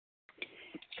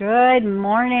Good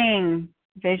morning,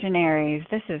 visionaries.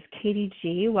 This is Katie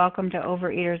G. Welcome to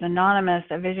Overeaters Anonymous,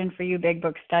 a Vision for You Big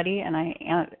Book study. And I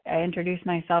introduced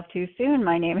myself too soon.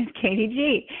 My name is Katie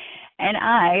G. And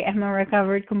I am a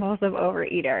recovered compulsive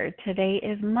overeater. Today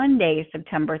is Monday,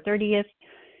 September 30th.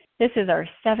 This is our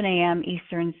 7 a.m.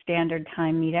 Eastern Standard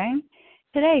Time meeting.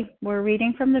 Today, we're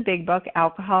reading from the Big Book,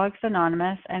 Alcoholics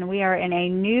Anonymous, and we are in a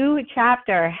new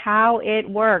chapter, How It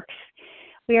Works.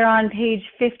 We are on page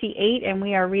 58, and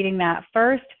we are reading that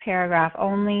first paragraph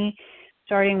only,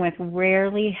 starting with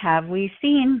Rarely Have We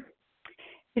Seen.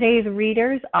 Today's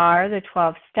readers are the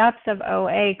 12 Steps of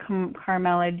OA,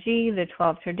 Carmela G., the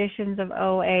 12 Traditions of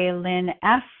OA, Lynn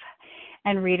F.,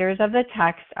 and readers of the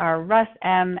text are Russ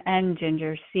M. and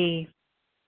Ginger C.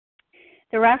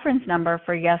 The reference number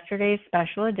for yesterday's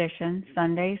special edition,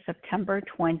 Sunday, September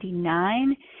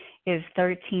 29, is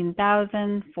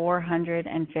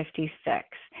 13,456.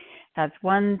 That's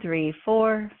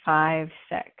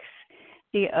 13456.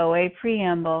 The OA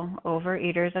Preamble,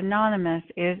 Overeaters Anonymous,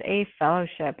 is a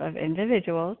fellowship of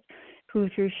individuals who,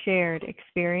 through shared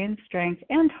experience, strength,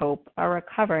 and hope, are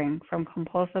recovering from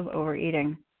compulsive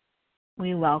overeating.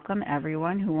 We welcome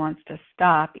everyone who wants to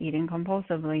stop eating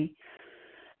compulsively.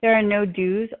 There are no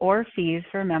dues or fees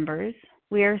for members.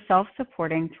 We are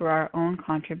self-supporting through our own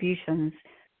contributions,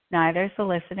 neither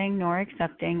soliciting nor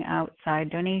accepting outside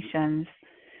donations.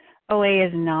 OA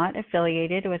is not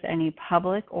affiliated with any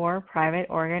public or private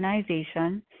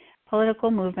organization,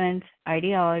 political movement,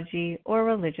 ideology, or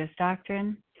religious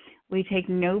doctrine. We take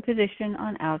no position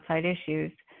on outside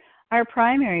issues. Our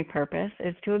primary purpose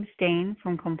is to abstain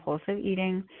from compulsive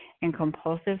eating and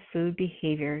compulsive food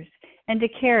behaviors, and to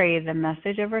carry the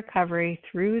message of recovery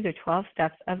through the 12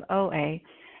 steps of OA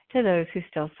to those who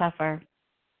still suffer.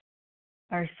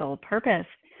 Our sole purpose.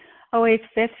 OA's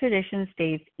fifth tradition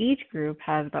states each group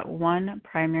has but one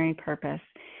primary purpose: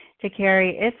 to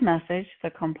carry its message to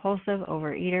the compulsive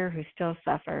overeater who still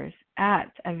suffers.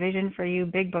 At A Vision for You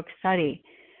Big Book study,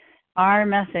 our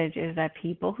message is that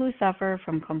people who suffer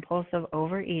from compulsive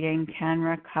overeating can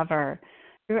recover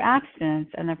through abstinence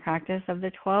and the practice of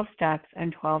the 12 steps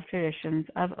and 12 traditions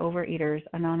of Overeaters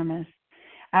Anonymous.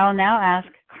 I will now ask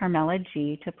Carmela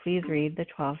G. to please read the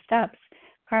 12 steps.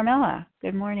 Carmela,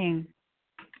 good morning.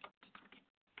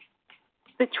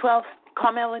 The 12th,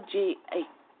 Carmela G., a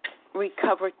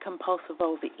recovered compulsive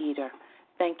overeater.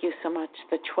 Thank you so much.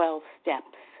 The 12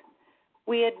 steps.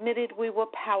 We admitted we were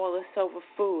powerless over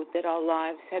food, that our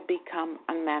lives had become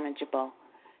unmanageable.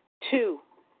 2,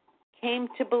 came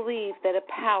to believe that a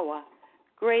power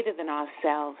greater than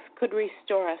ourselves could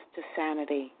restore us to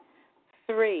sanity.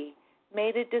 3,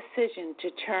 made a decision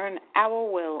to turn our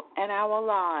will and our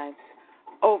lives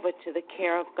over to the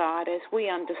care of God as we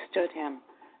understood Him.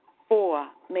 4,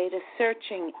 made a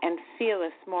searching and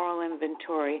fearless moral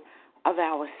inventory of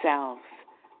ourselves.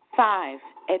 5,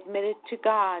 admitted to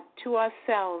God, to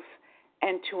ourselves,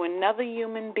 and to another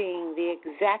human being the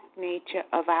exact nature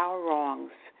of our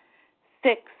wrongs.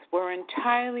 6, were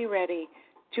entirely ready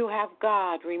to have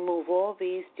God remove all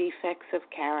these defects of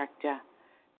character.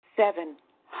 7,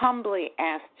 humbly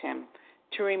asked Him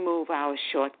to remove our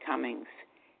shortcomings.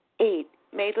 8,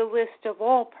 made a list of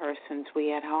all persons we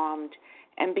had harmed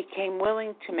and became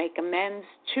willing to make amends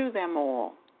to them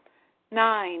all.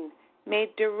 9,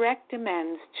 made direct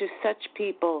amends to such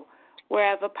people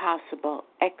wherever possible,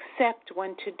 except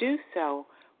when to do so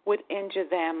would injure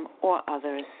them or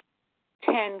others.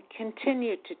 10,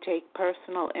 continued to take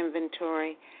personal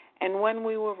inventory, and when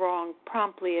we were wrong,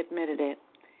 promptly admitted it.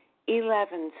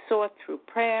 11, sought through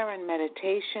prayer and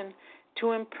meditation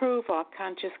to improve our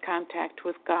conscious contact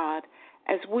with God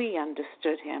as we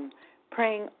understood Him,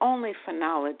 praying only for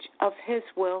knowledge of His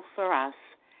will for us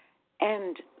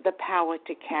and the power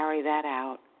to carry that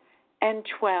out. And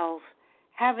 12,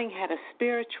 having had a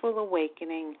spiritual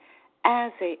awakening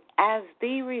as the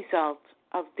result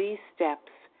of these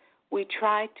steps, we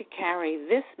try to carry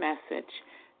this message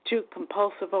to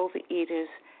compulsive overeaters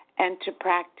and to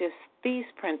practice these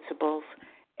principles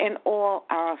in all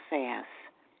our affairs.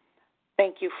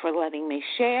 Thank you for letting me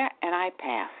share, and I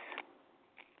pass.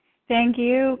 Thank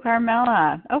you,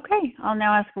 Carmela. Okay, I'll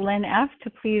now ask Lynn F. to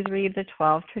please read the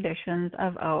 12 traditions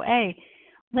of OA.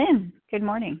 Lynn, good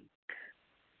morning.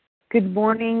 Good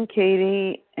morning,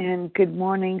 Katie, and good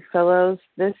morning, fellows.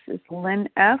 This is Lynn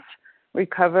F.,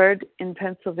 recovered in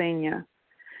Pennsylvania.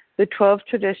 The 12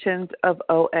 traditions of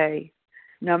OA.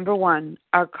 Number 1,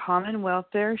 our common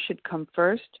welfare should come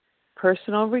first.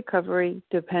 Personal recovery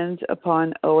depends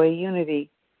upon OA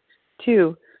unity.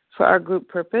 2, for our group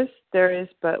purpose, there is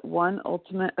but one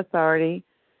ultimate authority,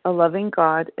 a loving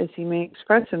God, as He may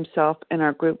express Himself in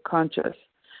our group conscious.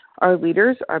 Our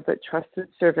leaders are but trusted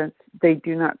servants. They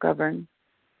do not govern.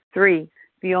 3.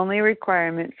 The only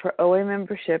requirement for OA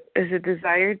membership is a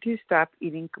desire to stop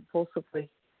eating compulsively.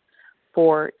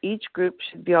 4. Each group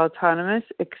should be autonomous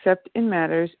except in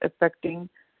matters affecting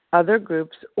other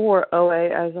groups or OA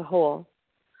as a whole.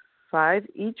 5.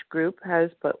 Each group has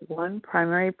but one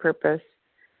primary purpose: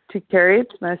 to carry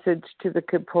its message to the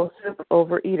compulsive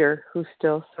overeater who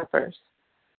still suffers.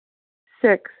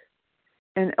 6.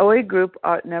 An OA group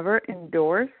ought never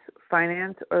endorse,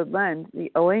 finance, or lend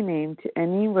the OA name to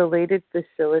any related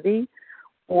facility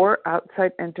or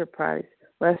outside enterprise,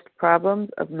 lest problems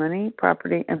of money,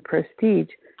 property, and prestige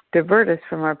divert us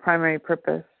from our primary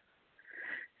purpose.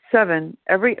 7.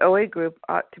 Every OA group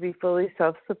ought to be fully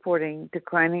self-supporting,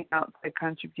 declining outside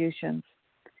contributions.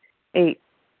 8.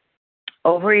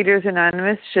 Overeaters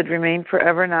Anonymous should remain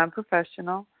forever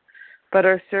non-professional, but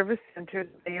our service centers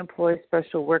may employ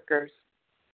special workers.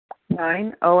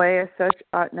 9. OA as such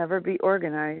ought never be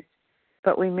organized,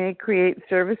 but we may create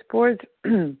service boards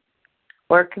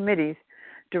or committees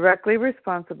directly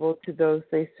responsible to those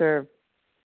they serve.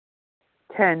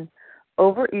 10.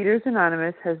 Overeaters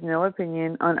Anonymous has no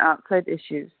opinion on outside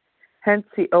issues. Hence,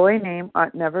 the OA name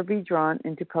ought never be drawn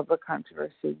into public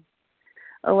controversy.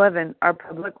 11. Our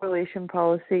public relation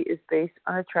policy is based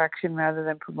on attraction rather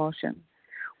than promotion.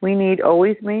 We need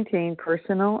always maintain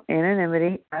personal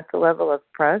anonymity at the level of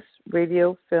press,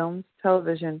 radio, films,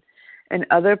 television, and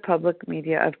other public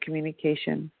media of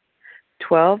communication.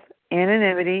 12.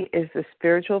 Anonymity is the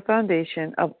spiritual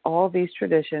foundation of all these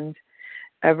traditions,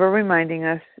 ever reminding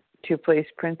us to place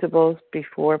principles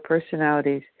before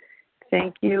personalities.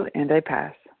 Thank you, and I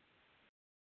pass.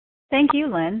 Thank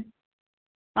you, Lynn.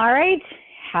 All right,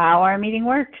 how our meeting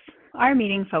works. Our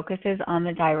meeting focuses on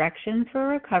the directions for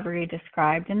recovery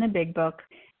described in the Big Book,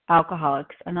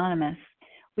 Alcoholics Anonymous.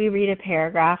 We read a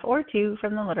paragraph or two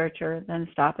from the literature, then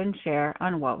stop and share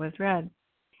on what was read.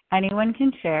 Anyone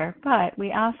can share, but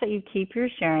we ask that you keep your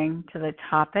sharing to the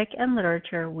topic and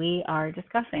literature we are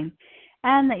discussing,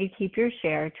 and that you keep your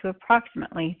share to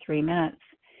approximately 3 minutes.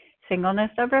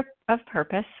 Singleness of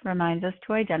purpose reminds us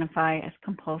to identify as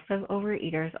compulsive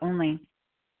overeaters only.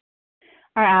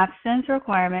 Our abstinence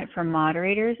requirement for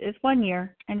moderators is 1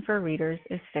 year, and for readers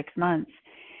is 6 months.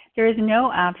 There is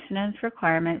no abstinence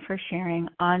requirement for sharing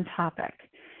on topic.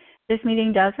 This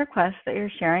meeting does request that your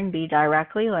sharing be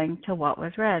directly linked to what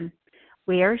was read.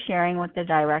 We are sharing what the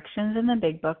directions in the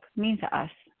Big Book mean to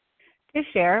us. To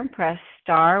share, press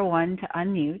star 1 to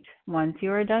unmute. Once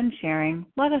you are done sharing,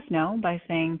 let us know by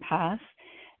saying pass,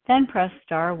 then press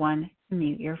star 1 to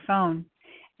mute your phone.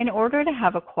 In order to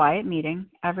have a quiet meeting,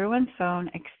 everyone's phone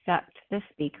except the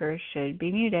speaker should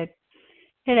be muted.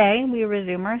 Today, we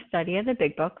resume our study of the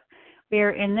Big Book. We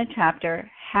are in the chapter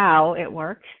How It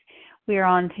Works. We are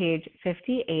on page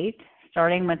 58,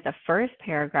 starting with the first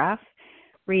paragraph,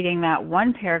 reading that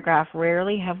one paragraph,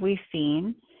 Rarely Have We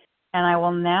Seen. And I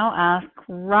will now ask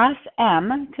Russ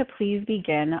M. to please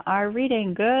begin our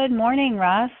reading. Good morning,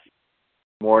 Russ.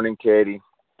 Morning, Katie.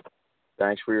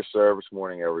 Thanks for your service.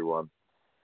 Morning, everyone.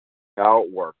 How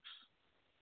it works.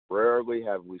 Rarely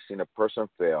have we seen a person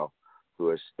fail who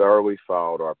has thoroughly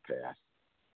followed our path.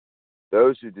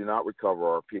 Those who do not recover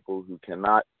are people who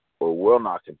cannot or will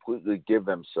not completely give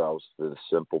themselves to the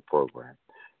simple program,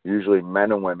 usually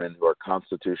men and women who are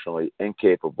constitutionally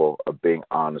incapable of being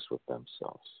honest with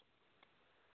themselves.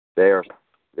 They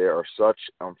are such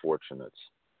unfortunates.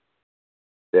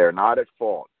 They are not at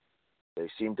fault. They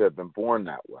seem to have been born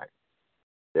that way.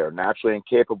 They are naturally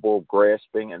incapable of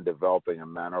grasping and developing a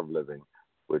manner of living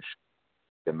which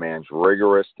demands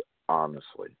rigorous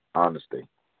honesty.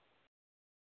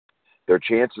 Their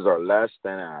chances are less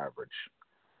than average.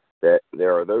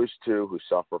 There are those, too, who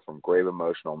suffer from grave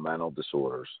emotional mental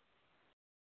disorders,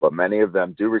 but many of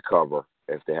them do recover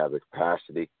if they have the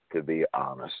capacity to be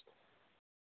honest.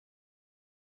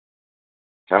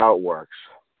 How it works.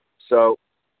 So,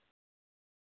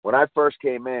 when I first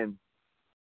came in,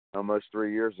 almost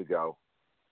 3 years ago,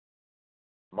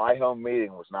 my home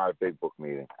meeting was not a Big Book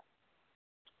meeting.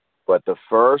 But the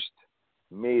first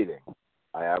meeting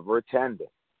I ever attended,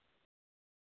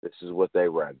 this is what they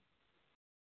read.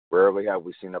 Rarely have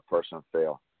we seen a person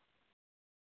fail.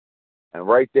 And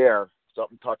right there,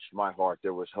 something touched my heart.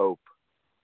 There was hope.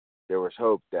 There was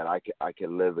hope that I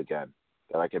could live again,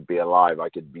 that I could be alive, I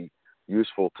could be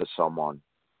useful to someone,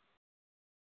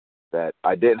 that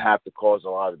I didn't have to cause a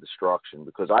lot of destruction,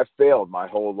 because I failed my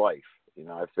whole life.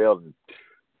 I failed,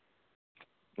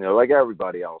 like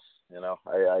everybody else.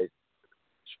 I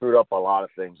screwed up a lot of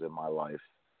things in my life.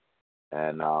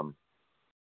 And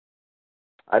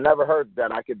I never heard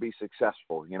that I could be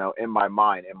successful, in my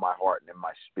mind, in my heart, and in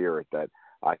my spirit, that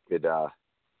I could,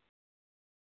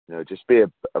 just be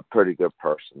a pretty good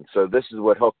person. So this is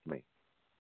what hooked me.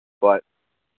 But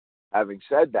having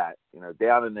said that,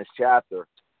 down in this chapter,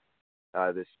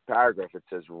 this paragraph, it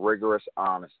says rigorous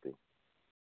honesty.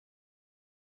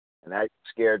 And that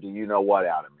scared the you-know-what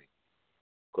out of me.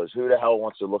 Because who the hell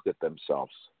wants to look at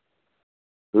themselves?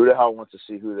 Who the hell wants to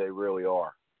see who they really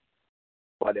are?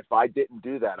 But if I didn't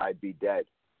do that, I'd be dead.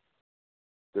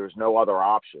 There's no other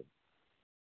option.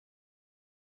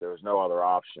 There's no other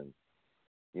option.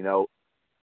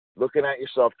 Looking at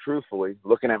yourself truthfully,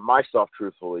 looking at myself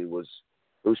truthfully, it was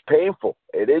painful.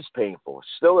 It is painful. It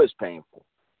still is painful.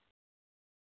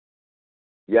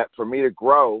 Yet for me to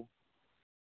grow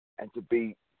and to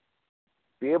be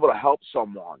able to help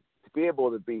someone, to be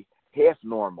able to be half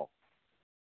normal,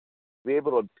 be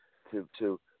able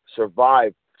to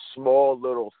survive small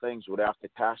little things without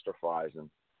catastrophizing,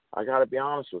 I got to be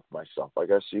honest with myself. I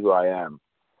got to see who I am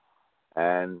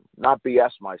and not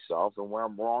BS myself. And where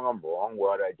I'm wrong, I'm wrong.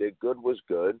 What I did good was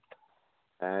good.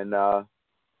 And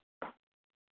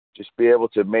just be able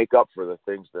to make up for the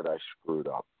things that I screwed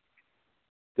up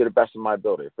to the best of my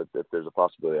ability. If there's a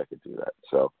possibility I could do that.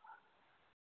 So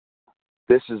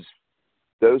this is,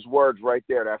 those words right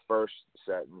there, that first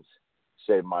sentence,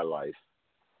 saved my life.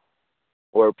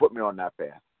 Or put me on that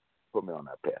path. Put me on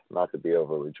that path. Not to be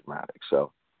overly dramatic.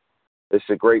 So it's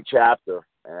a great chapter.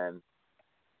 And,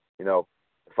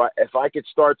 if I could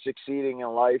start succeeding in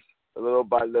life little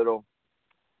by little,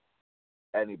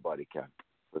 anybody can.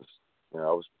 Because, I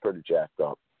was pretty jacked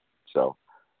up. So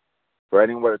for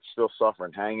anyone that's still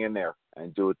suffering, hang in there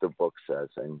and do what the book says,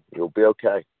 and you'll be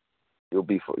okay. You'll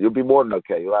be more than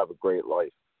okay. You'll have a great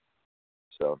life.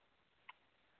 So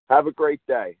have a great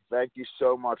day. Thank you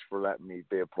so much for letting me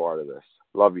be a part of this.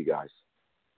 Love you guys.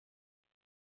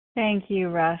 Thank you,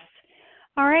 Russ.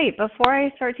 All right, before I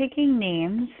start taking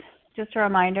names, just a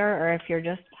reminder, or if you're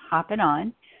just hopping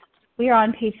on, we are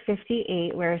on page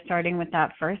 58. We're starting with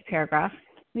that first paragraph.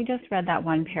 We just read that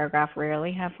one paragraph.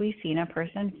 Rarely have we seen a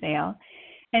person fail.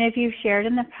 And if you've shared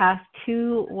in the past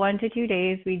 1 to 2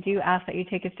 days, we do ask that you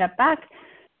take a step back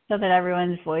so that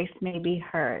everyone's voice may be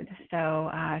heard. So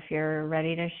if you're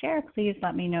ready to share, please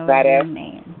let me know your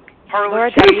name.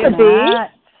 Harlan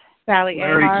Matt, Sally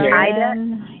Larry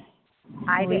Ann,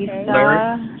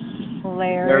 Lisa,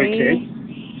 Larry,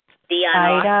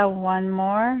 Ida, one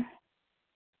more.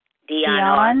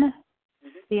 Dion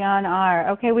R.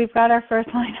 Okay, we've got our first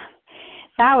line.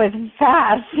 That was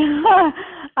fast.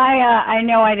 I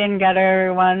know I didn't get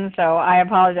everyone, so I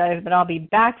apologize, but I'll be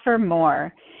back for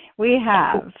more. We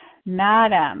have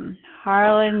Madam,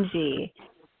 Harlan G,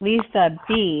 Lisa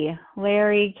B,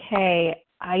 Larry K,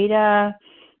 Ida,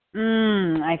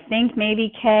 I think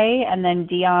maybe K, and then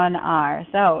Dion R.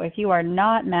 So if you are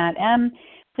not Matt M,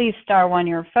 please star one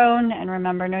your phone, and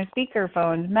remember, no speaker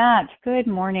phones. Matt, good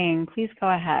morning. Please go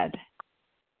ahead.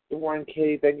 Good morning,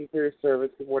 Katie. Thank you for your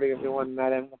service. Good morning, everyone.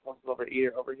 Matt M, compulsive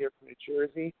overeater over here from New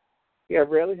Jersey. Yeah,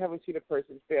 rarely have we seen a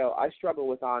person fail. I struggle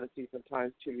with honesty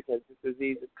sometimes, too, because this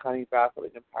disease is cunning,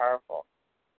 baffling, and powerful.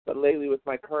 But lately, with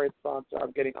my current sponsor,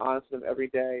 I'm getting honest with them every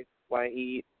day, when I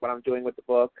eat, what I'm doing with the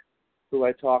book, who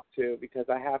I talk to, because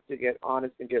I have to get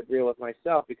honest and get real with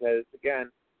myself because, again,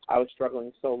 I was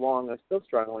struggling so long. I'm still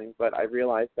struggling, but I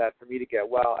realized that for me to get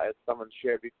well, as someone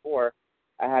shared before,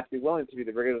 I have to be willing to be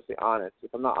rigorously honest.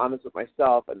 If I'm not honest with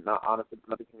myself and not honest with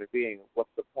another human being, what's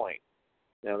the point?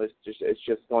 It's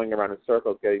just going around in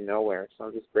circles, getting nowhere. So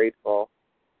I'm just grateful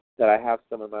that I have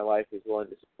someone in my life who's willing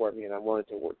to support me, and I'm willing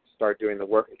to start doing the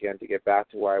work again to get back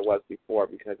to where I was before.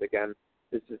 Because again,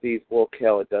 this disease will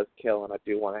kill. It does kill, and I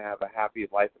do want to have a happy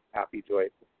life and happy joy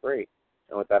for free.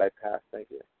 And with that, I pass. Thank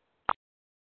you.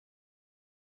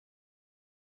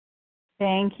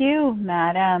 Thank you,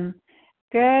 Madam.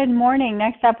 Good morning.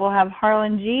 Next up, we'll have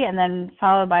Harlan G, and then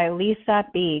followed by Lisa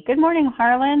B. Good morning,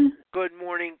 Harlan. Good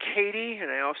morning, Katie, and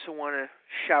I also want to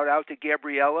shout out to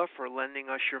Gabriella for lending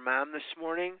us your mom this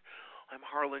morning. I'm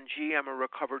Harlan G. I'm a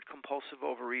recovered compulsive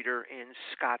overeater in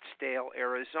Scottsdale,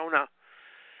 Arizona.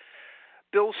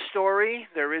 Bill's story,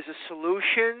 there is a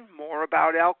solution, more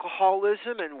about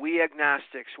alcoholism, and we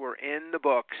agnostics were in the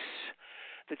books.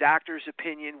 The doctor's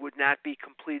opinion would not be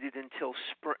completed until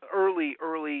early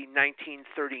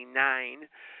 1939.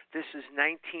 This is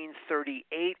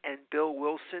 1938, and Bill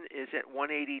Wilson is at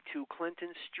 182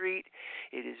 Clinton Street.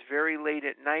 It is very late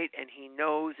at night, and he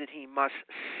knows that he must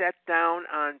set down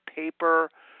on paper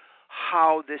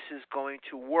how this is going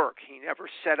to work. He never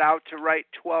set out to write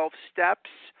 12 steps.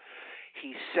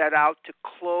 He set out to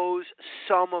close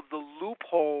some of the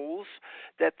loopholes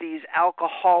that these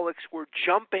alcoholics were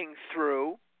jumping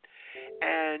through,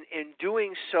 and in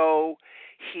doing so,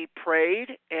 he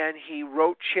prayed and he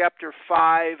wrote chapter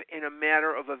 5 in a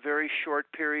matter of a very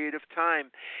short period of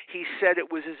time. He said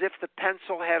it was as if the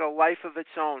pencil had a life of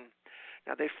its own.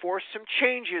 Now, they forced some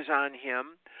changes on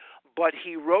him, but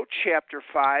he wrote chapter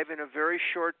 5 in a very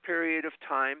short period of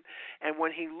time, and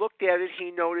when he looked at it,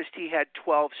 he noticed he had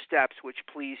 12 steps, which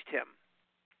pleased him.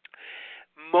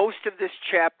 Most of this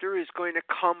chapter is going to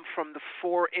come from the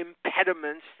 4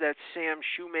 impediments that Sam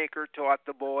Shoemaker taught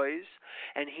the boys,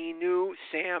 and he knew,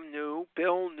 Sam knew,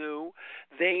 Bill knew,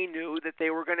 they knew that they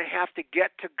were going to have to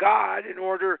get to God in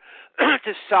order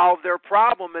to solve their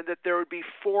problem, and that there would be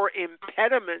 4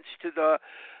 impediments to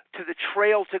the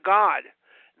trail to God.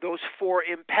 Those 4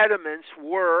 impediments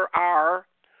are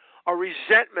a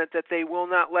resentment that they will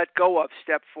not let go of,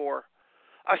 step 4,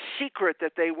 a secret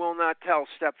that they will not tell,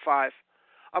 step 5,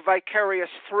 a vicarious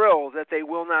thrill that they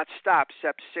will not stop,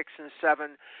 steps 6 and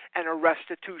 7, and a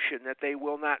restitution that they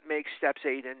will not make, steps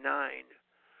 8 and 9.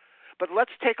 But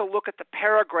let's take a look at the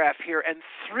paragraph here, and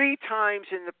 3 times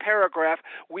in the paragraph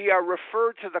we are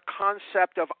referred to the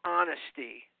concept of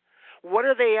honesty. What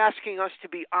are they asking us to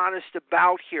be honest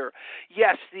about here?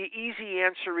 Yes, the easy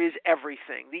answer is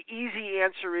everything. The easy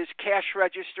answer is cash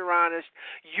register honest,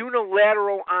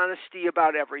 unilateral honesty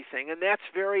about everything, and that's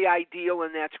very ideal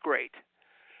and that's great.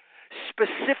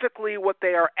 Specifically, what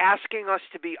they are asking us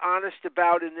to be honest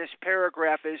about in this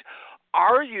paragraph is,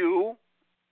 are you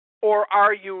or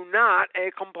are you not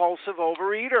a compulsive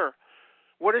overeater?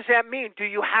 What does that mean? Do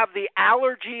you have the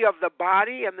allergy of the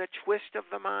body and the twist of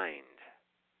the mind?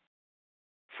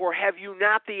 For have you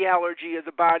not the allergy of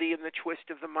the body and the twist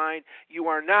of the mind? You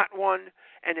are not one,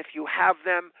 and if you have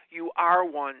them, you are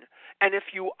one. And if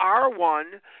you are one,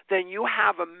 then you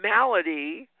have a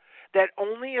malady that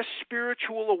only a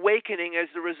spiritual awakening as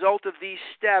the result of these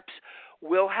steps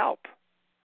will help.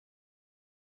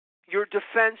 Your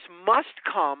defense must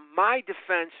come, my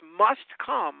defense must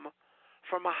come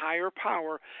from a higher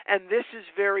power, and this is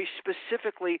very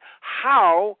specifically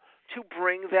how to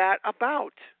bring that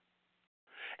about.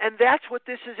 And that's what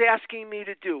this is asking me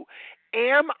to do.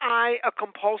 Am I a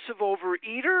compulsive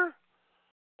overeater,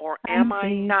 or am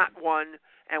I not one?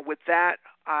 And with that,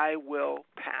 I will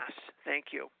pass. Thank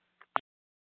you.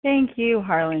 Thank you,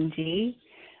 Harlan G.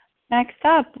 Next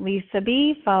up, Lisa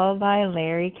B., followed by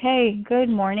Larry K. Good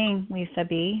morning, Lisa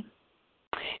B.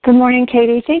 Good morning,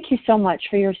 Katie. Thank you so much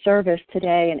for your service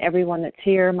today and everyone that's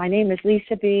here. My name is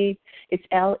Lisa B. It's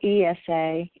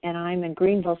Lesa, and I'm in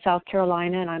Greenville, South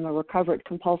Carolina, and I'm a recovered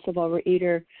compulsive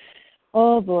overeater.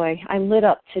 Oh, boy, I'm lit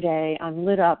up today. I'm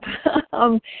lit up.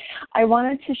 I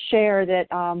wanted to share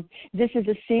that this is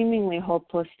a seemingly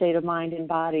hopeless state of mind and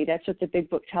body. That's what the Big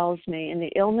Book tells me. And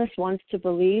the illness wants to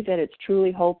believe that it's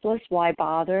truly hopeless. Why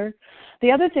bother?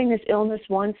 The other thing this illness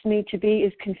wants me to be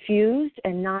is confused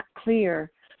and not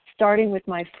clear, starting with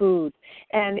my food.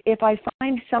 And if I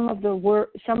find some of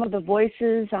the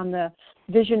voices on the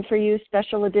Vision for You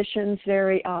special editions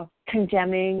very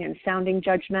condemning and sounding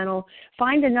judgmental,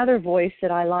 find another voice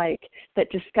that I like that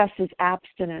discusses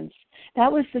abstinence. That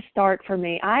was the start for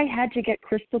me. I had to get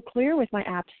crystal clear with my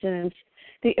abstinence.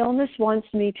 The illness wants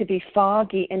me to be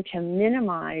foggy and to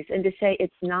minimize and to say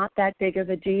it's not that big of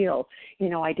a deal. You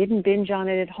know, I didn't binge on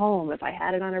it at home. If I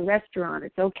had it on a restaurant,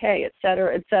 it's okay, et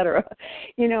cetera, et cetera.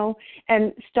 You know,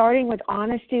 and starting with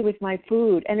honesty with my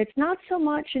food. And it's not so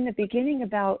much in the beginning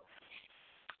about,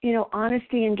 you know,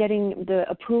 honesty and getting the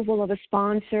approval of a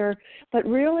sponsor, but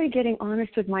really getting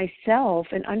honest with myself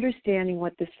and understanding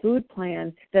what this food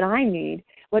plan that I need,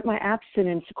 what my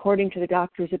abstinence, according to the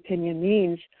doctor's opinion,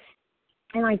 means.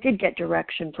 And I did get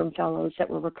direction from fellows that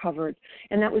were recovered,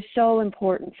 and that was so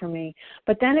important for me.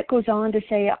 But then it goes on to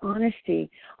say honesty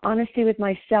with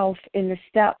myself in the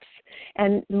steps.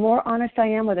 And the more honest I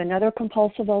am with another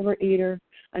compulsive overeater,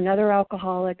 another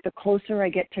alcoholic, the closer I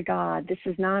get to God. This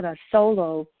is not a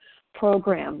solo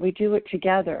program. We do it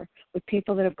together with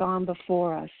people that have gone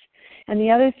before us. And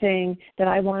the other thing that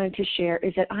I wanted to share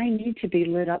is that I need to be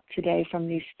lit up today from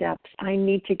these steps. I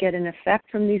need to get an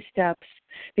effect from these steps,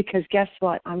 because guess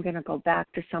what? I'm going to go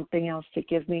back to something else to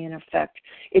give me an effect.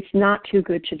 It's not too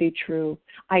good to be true.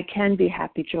 I can be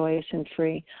happy, joyous, and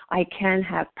free. I can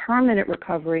have permanent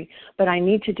recovery, but I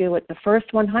need to do what the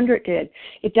first 100 did.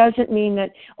 It doesn't mean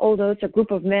that, oh, those are a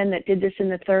group of men that did this in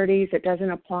the 30s. It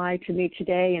doesn't apply to me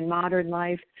today in modern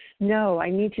life. No, I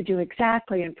need to do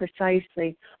exactly and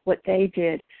precisely what they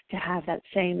did to have that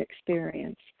same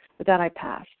experience. With that, I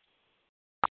pass.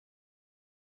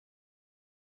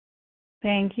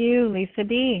 Thank you, Lisa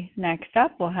B. Next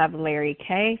up, we'll have Larry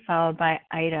K., followed by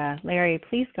Ida. Larry,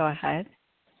 please go ahead.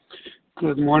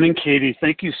 Good morning, Katie.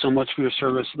 Thank you so much for your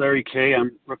service. Larry K.,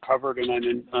 I'm recovered and I'm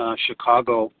in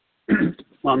Chicago.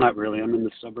 Well, not really. I'm in the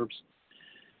suburbs.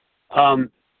 I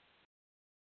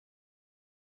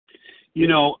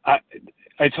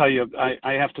tell you,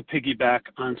 I have to piggyback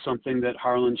on something that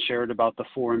Harlan shared about the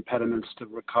 4 impediments to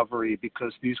recovery,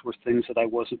 because these were things that I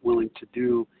wasn't willing to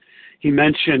do. He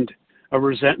mentioned a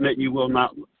resentment you will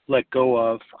not let go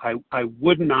of. I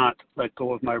would not let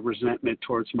go of my resentment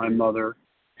towards my mother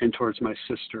and towards my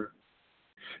sister.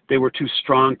 They were too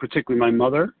strong, particularly my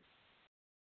mother.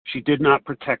 She did not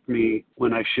protect me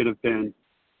when I should have been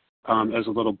as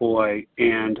a little boy,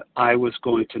 and I was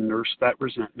going to nurse that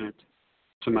resentment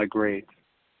to my grave.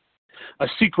 A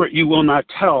secret you will not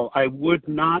tell. I would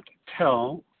not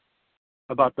tell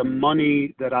about the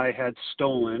money that I had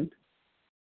stolen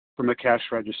from a cash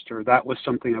register. That was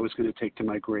something I was going to take to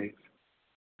my grave.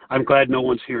 I'm glad no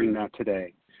one's hearing that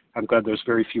today. I'm glad there's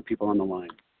very few people on the line.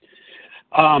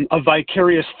 A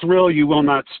vicarious thrill you will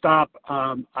not stop.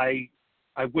 I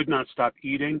would not stop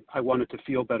eating. I wanted to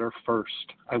feel better first.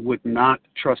 I would not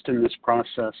trust in this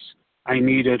process. I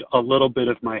needed a little bit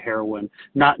of my heroin,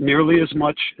 not nearly as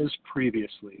much as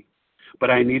previously, but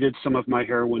I needed some of my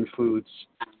heroin foods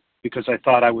because I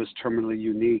thought I was terminally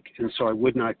unique, and so I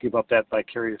would not give up that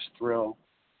vicarious thrill.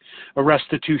 A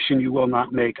restitution you will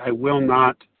not make. I will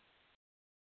not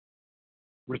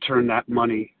return that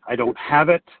money. I don't have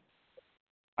it.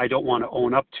 I don't want to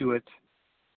own up to it.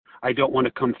 I don't want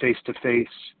to come face to face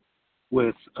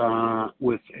with a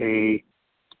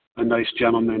nice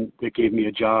gentleman that gave me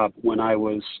a job when I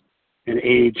was an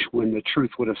age when the truth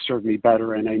would have served me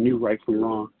better and I knew right from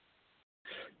wrong.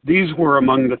 These were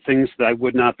among the things that I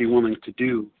would not be willing to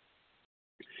do.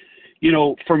 You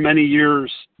know, for many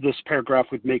years, this paragraph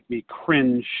would make me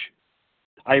cringe.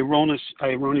 I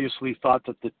erroneously thought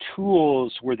that the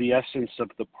tools were the essence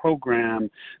of the program.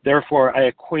 Therefore, I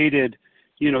equated,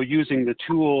 using the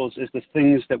tools as the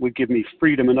things that would give me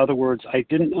freedom. In other words, I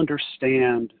didn't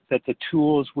understand that the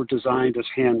tools were designed as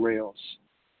handrails.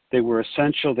 They were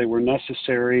essential. They were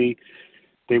necessary.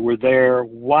 They were there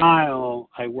while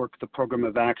I worked the program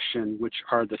of action, which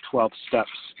are the 12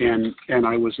 steps, and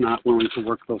I was not willing to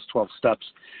work those 12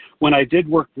 steps. When I did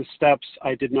work the steps,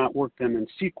 I did not work them in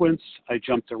sequence. I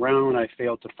jumped around. I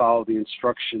failed to follow the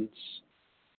instructions.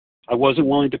 I wasn't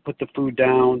willing to put the food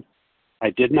down. I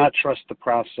did not trust the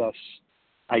process.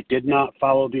 I did not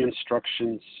follow the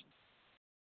instructions.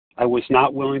 I was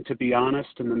not willing to be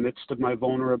honest in the midst of my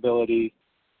vulnerability.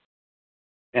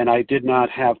 And I did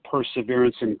not have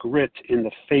perseverance and grit in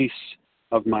the face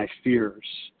of my fears.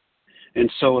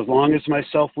 And so as long as my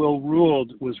self-will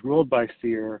was ruled by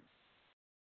fear,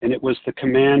 and it was the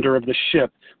commander of the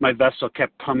ship, my vessel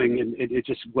kept coming and it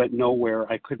just went nowhere.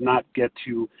 I could not get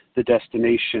to the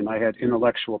destination. I had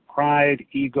intellectual pride,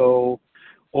 ego,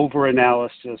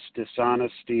 overanalysis,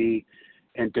 dishonesty,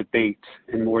 and debate,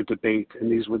 and more debate.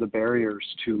 And these were the barriers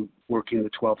to working the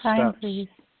 12 steps. Please.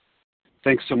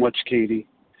 Thanks so much, Katie.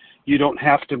 You don't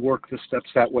have to work the steps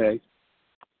that way.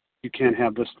 You can't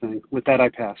have this thing. With that, I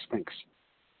pass. Thanks.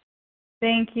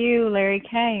 Thank you, Larry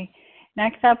K.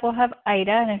 Next up, we'll have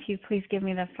Ida, and if you please give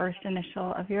me the first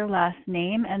initial of your last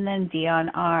name, and then Dion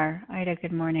R. Ida,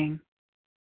 good morning.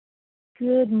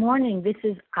 Good morning. This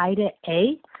is Ida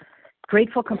A.,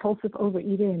 grateful compulsive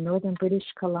overeater in Northern British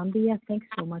Columbia. Thanks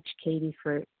so much, Katie,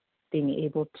 for being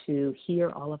able to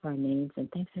hear all of our names, and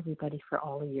thanks everybody for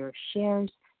all of your shares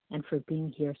and for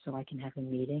being here so I can have a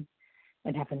meeting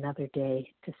and have another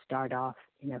day to start off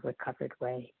in a recovered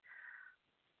way.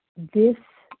 This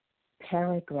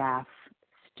paragraph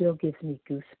still gives me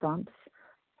goosebumps,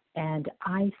 and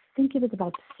I think it was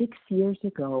about 6 years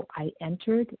ago I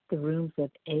entered the rooms of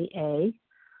AA,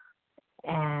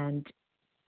 and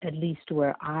at least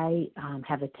where I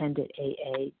have attended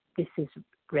AA, this is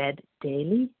read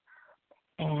daily,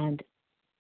 and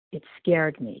it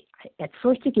scared me. At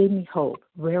first, it gave me hope.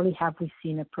 Rarely have we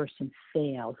seen a person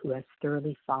fail who has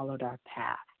thoroughly followed our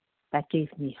path. That gave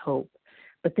me hope.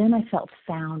 But then I felt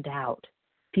found out.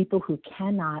 People who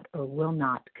cannot or will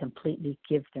not completely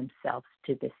give themselves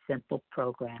to this simple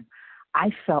program. I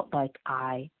felt like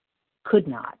I could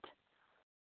not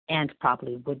and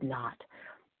probably would not.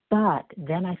 But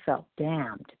then I felt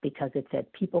damned because it said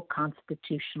people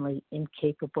constitutionally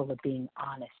incapable of being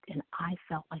honest. And I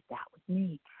felt like that was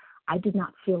me. I did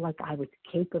not feel like I was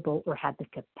capable or had the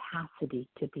capacity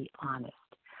to be honest.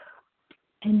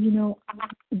 And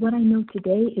what I know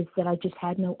today is that I just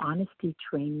had no honesty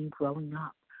training growing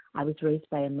up. I was raised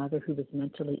by a mother who was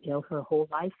mentally ill her whole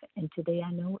life, and today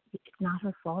I know it's not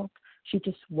her fault. She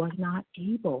just was not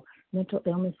able. Mental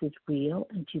illness is real,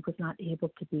 and she was not able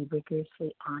to be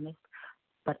rigorously honest.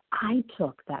 But I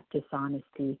took that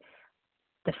dishonesty.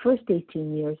 The first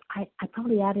 18 years, I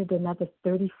probably added another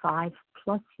 35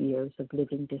 plus years of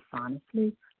living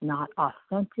dishonestly, not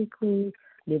authentically,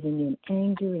 living in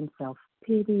anger and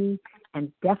self-pity,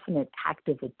 and definite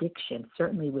active addiction,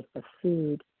 certainly with the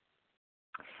food.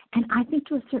 And I think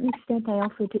to a certain extent, I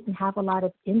also didn't have a lot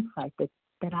of insight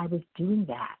that I was doing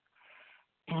that.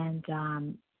 And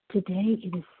today,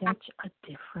 it is such a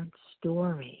different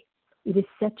story. It is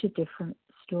such a different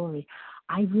story.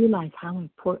 I realize how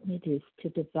important it is to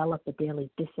develop a daily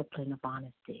discipline of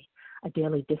honesty, a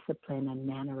daily discipline and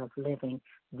manner of living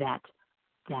that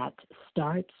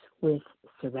starts with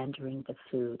surrendering the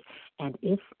food. And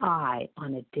if I,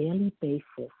 on a daily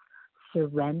basis,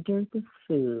 surrender the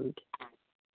food,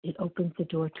 it opens the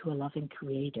door to a loving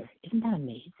creator. Isn't that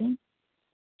amazing?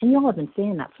 And you all have been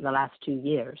saying that for the last 2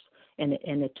 years. And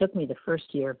it took me the first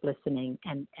year of listening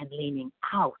and leaning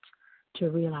out to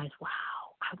realize, wow,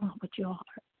 I want what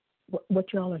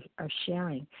you all are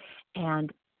sharing.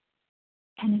 And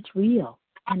it's real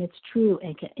and it's true,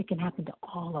 and it can happen to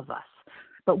all of us.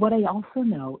 But what I also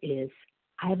know is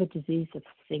I have a disease of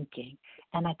thinking,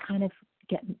 and I kind of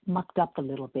get mucked up a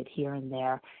little bit here and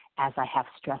there as I have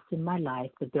stress in my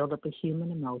life, the buildup of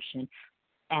human emotion,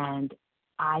 and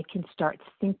I can start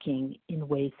thinking in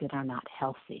ways that are not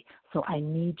healthy. So I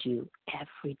need you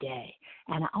every day,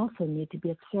 and I also need to be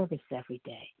of service every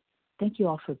day. Thank you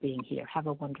all for being here. Have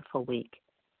a wonderful week.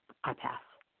 I pass.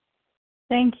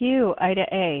 Thank you, Ida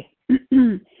A.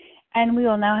 And we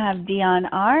will now have Dion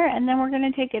R., and then we're going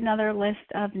to take another list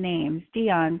of names.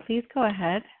 Dion, please go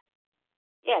ahead.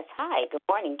 Yes, hi. Good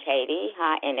morning, Katie.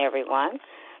 Hi, and everyone.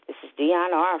 This is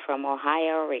Dion R. from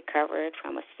Ohio, recovered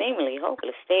from a seemingly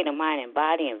hopeless state of mind and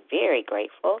body, and very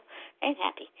grateful and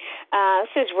happy.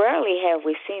 This is rarely have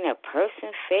we seen a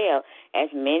person fail, as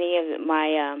many of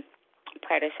my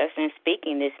predecessors in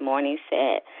speaking this morning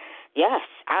said. Yes,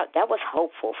 that was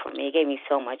hopeful for me. It gave me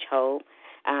so much hope.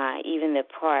 Even the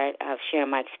part of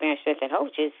sharing my experience with and hope,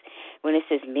 just when it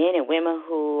says men and women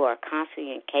who are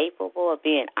constantly incapable of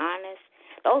being honest,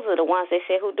 those are the ones they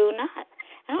say who do not.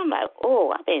 And I'm like,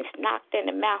 oh, I've been knocked in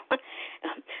the mouth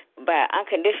by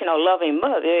unconditional loving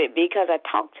mother because I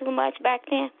talked too much back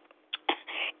then.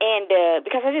 And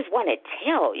because I just want to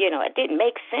tell, it didn't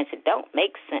make sense. It don't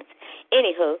make sense.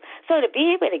 Anywho, so to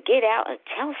be able to get out and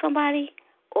tell somebody,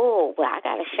 oh, well, I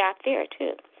got a shot there,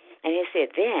 too. And he said,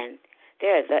 then,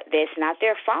 it's not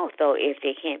their fault, though, if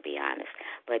they can't be honest.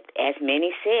 But as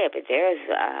many said, but there's,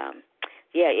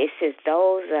 it says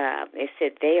those, it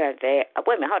said they are there.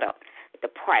 Wait a minute, hold on. The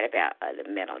part about the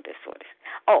mental disorders.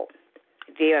 Oh,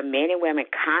 there are men and women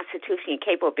constitutionally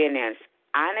capable of being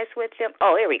honest with them.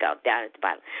 Oh, here we go, down at the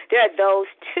bottom. There are those,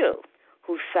 too,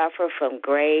 who suffer from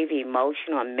grave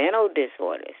emotional and mental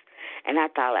disorders. And I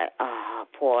thought, like, oh,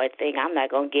 poor thing, I'm not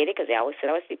going to get it because they always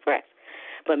said I was depressed.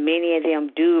 But many of them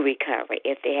do recover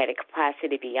if they had a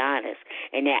capacity to be honest.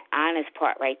 And that honest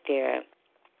part right there,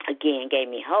 again, gave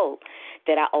me hope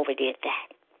that I overdid that.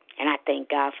 And I thank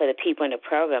God for the people in the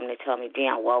program that told me,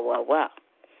 damn, well.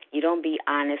 You don't be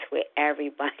honest with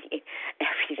everybody,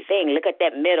 everything. Look at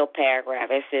that middle paragraph.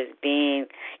 It says being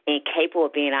incapable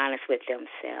of being honest with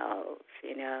themselves,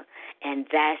 And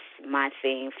that's my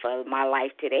theme for my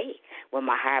life today. When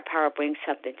my higher power brings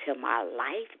something to my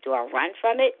life, do I run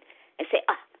from it and say,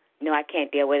 no, I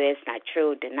can't deal with it, it's not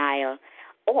true, denial?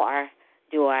 Or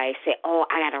do I say,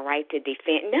 I got a right to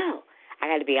defend? No, I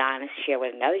got to be honest, share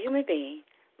with another human being,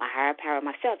 my higher power,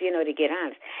 myself, to get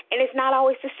honest. And it's not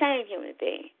always the same human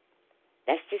being.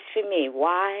 That's just for me.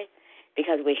 Why?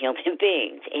 Because we're human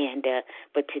beings. And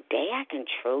but today I can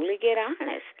truly get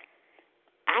honest.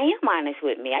 I am honest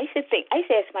with me. I used to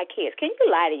ask my kids, can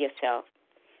you lie to yourself?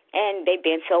 And they've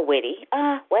been so witty.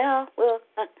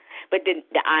 But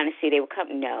the honesty, they would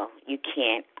come, no, you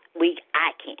can't.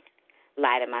 I can't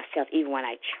lie to myself even when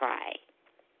I try.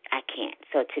 I can't.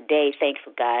 So today, thanks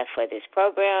for God for this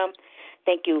program.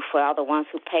 Thank you for all the ones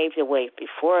who paved the way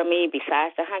before me,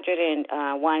 besides the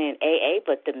 101 in AA,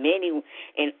 but the many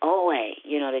in OA,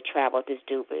 that traveled this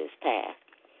dubious path.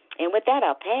 And with that,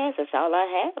 I'll pass. That's all I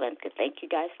have. And thank you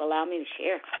guys for allowing me to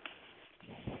share.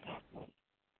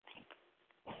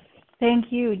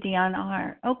 Thank you, Dion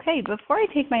R. Okay, before I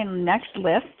take my next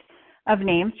list of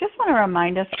names, just want to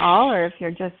remind us all, or if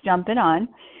you're just jumping on,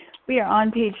 we are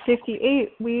on page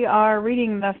 58. We are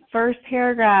reading the first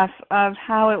paragraph of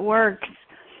How It Works.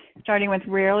 starting with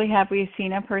rarely have we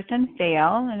seen a person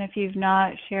fail. And if you've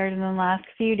not shared in the last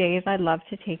few days, I'd love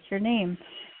to take your name.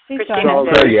 Please go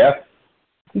ahead. Yeah.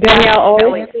 Danielle O.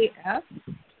 Kelly F.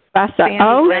 Vasa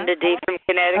O. Linda D. from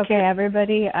Connecticut. Okay,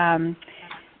 everybody,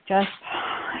 just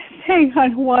hang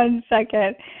on 1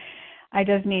 second. I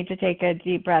just need to take a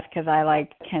deep breath because I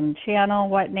can channel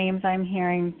what names I'm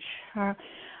hearing. All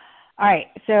right,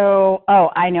 so,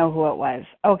 I know who it was.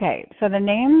 Okay, so the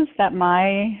names that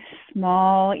my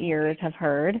small ears have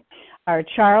heard are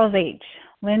Charles H.,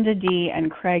 Linda D., and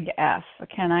Craig F.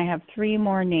 Can I have 3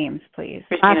 more names, please?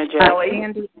 Christina J.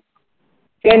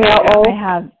 Danielle O. I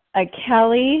have a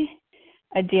Kelly,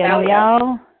 a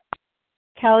Danielle,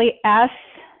 Kelly S.,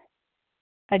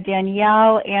 a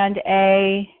Danielle, and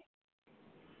a...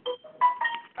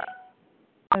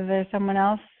 Is there someone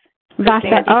else?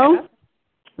 Vasa O.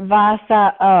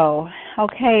 Vasa O.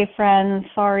 Okay, friends.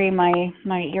 Sorry, my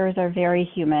ears are very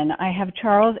human. I have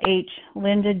Charles H.,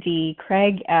 Linda D.,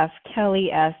 Craig F.,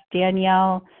 Kelly S.,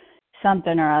 Danielle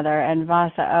something or other, and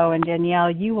Vasa O. And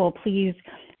Danielle, you will please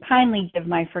kindly give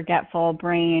my forgetful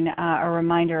brain a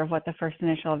reminder of what the first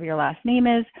initial of your last name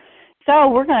is. So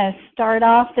we're going to start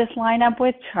off this lineup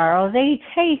with Charles H.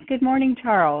 Hey, good morning,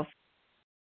 Charles.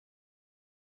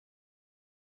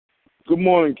 Good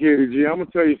morning, Katie G. I'm going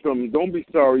to tell you something. Don't be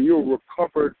sorry. You're a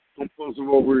recovered compulsive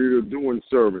overeater doing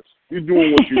service. You're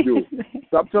doing what you do.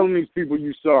 Stop telling these people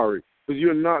you're sorry, because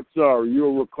you're not sorry. You're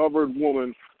a recovered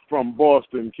woman from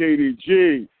Boston, Katie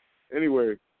G.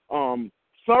 Anyway,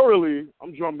 thoroughly,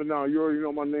 I'm jumping now. You already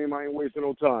know my name. I ain't wasting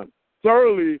no time.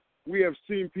 Thoroughly, we have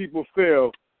seen people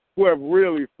fail who have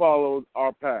really followed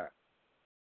our path.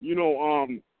 You know,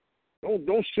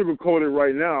 don't sugarcoat it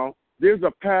right now. There's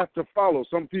a path to follow.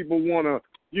 Some people want to,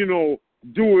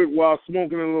 do it while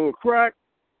smoking a little crack.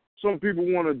 Some people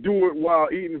want to do it while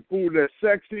eating food that's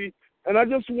sexy. And I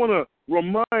just want to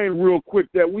remind real quick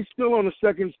that we still on the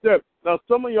second step. Now,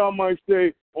 some of y'all might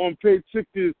say on page 60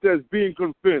 it says being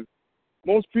convinced.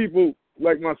 Most people,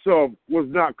 like myself, was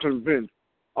not convinced.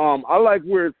 I like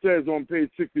where it says on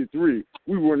page 63,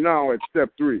 we were now at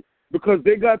step 3. Because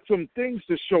they got some things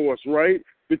to show us, right,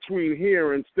 between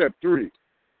here and step 3.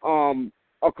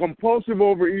 A compulsive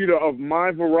overeater of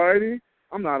my variety,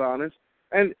 I'm not honest.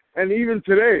 And even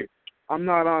today, I'm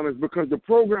not honest because the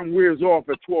program wears off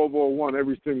at 12:01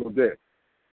 every single day.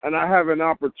 And I have an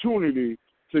opportunity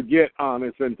to get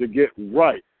honest and to get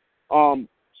right.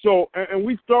 So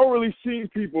we thoroughly see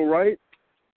people, right?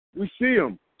 We see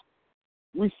them.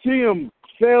 We see them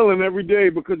failing every day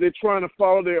because they're trying to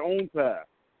follow their own path.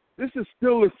 This is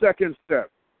still the second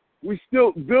step.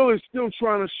 Bill is still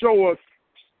trying to show us.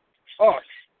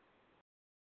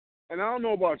 And I don't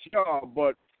know about y'all,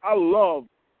 but I love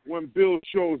when Bill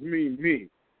shows me.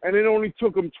 And it only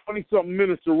took him 20-something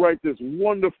minutes to write this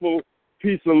wonderful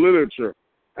piece of literature.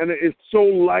 And it's so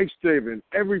life-saving.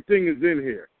 Everything is in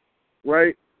here,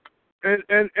 right? And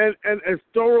as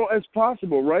thorough as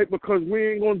possible, right? Because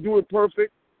we ain't going to do it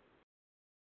perfect.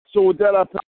 So with that, I'm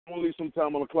going to leave some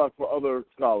time on the clock for other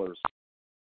scholars.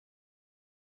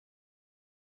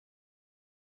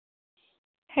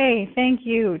 Hey, thank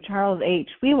you, Charles H.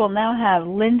 We will now have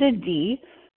Linda D.,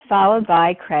 followed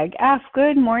by Craig F.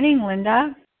 Good morning,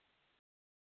 Linda.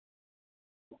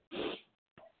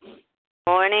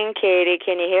 Morning, Katie.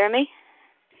 Can you hear me?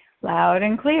 Loud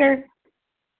and clear.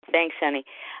 Thanks, honey.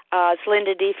 It's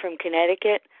Linda D. from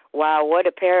Connecticut. Wow, what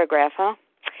a paragraph, huh?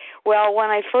 Well, when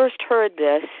I first heard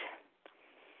this,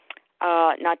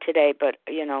 not today, but,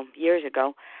 years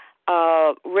ago,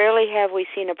 rarely have we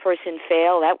seen a person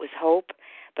fail. That was hope.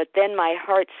 But then my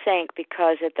heart sank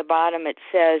because at the bottom it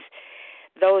says,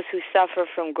 those who suffer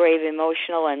from grave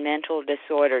emotional and mental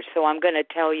disorders. So I'm going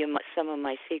to tell you some of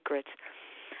my secrets.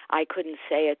 I couldn't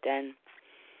say it then.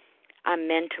 I'm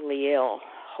mentally ill,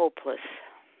 hopeless.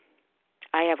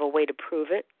 I have a way to prove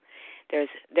it.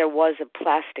 There was a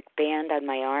plastic band on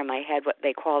my arm. I had what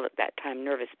they called at that time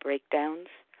nervous breakdowns.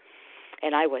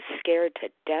 And I was scared to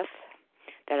death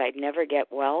that I'd never get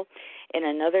well. And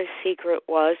another secret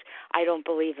was I don't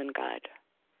believe in God.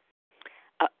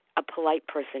 A polite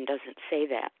person doesn't say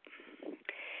that.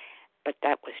 But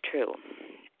that was true.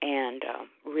 And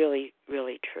really,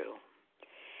 really true.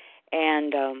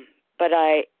 And but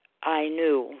I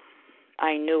knew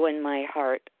in my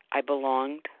heart I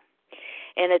belonged.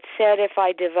 And it said if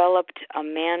I developed a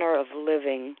manner of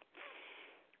living,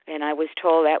 and I was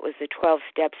told that was the 12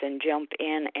 steps and jump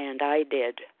in, and I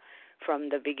did from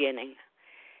the beginning.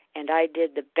 And I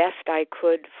did the best I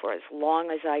could for as long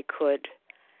as I could.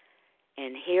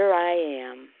 And here I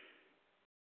am.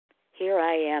 Here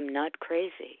I am, not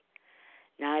crazy,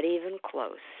 not even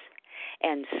close.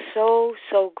 and so,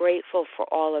 so grateful for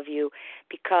all of you,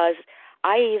 because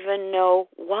I even know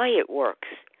why it works,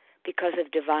 because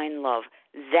of divine love.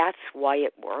 That's why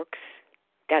it works.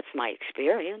 That's my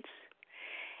experience.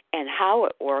 And how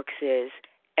it works is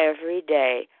every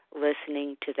day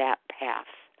listening to that path.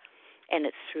 And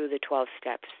it's through the 12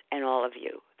 steps and all of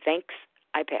you. Thanks.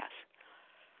 I pass.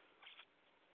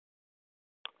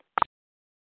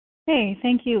 Okay,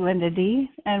 thank you, Linda D.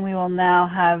 And we will now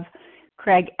have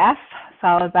Craig F.,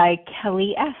 followed by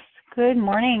Kelly S. Good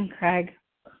morning, Craig.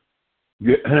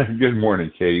 Good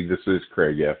morning, Katie. This is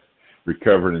Craig F.,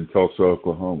 recovered in Tulsa,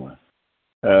 Oklahoma.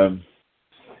 I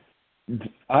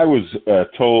was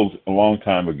told a long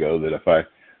time ago that if I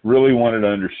really wanted to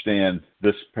understand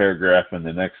this paragraph and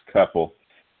the next couple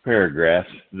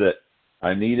paragraphs, that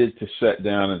I needed to sit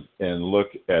down and look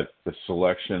at the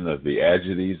selection of the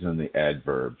adjectives and the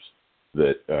adverbs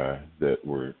that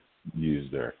were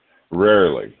used there.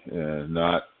 Rarely,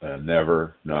 not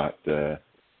never, not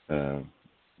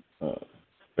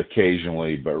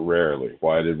occasionally, but rarely.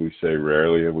 Why did we say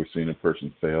rarely? Have we seen a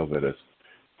person fail that has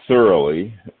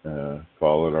thoroughly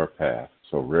followed our path?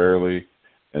 So rarely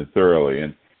and thoroughly.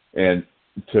 And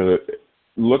to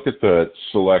look at the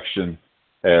selection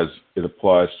as it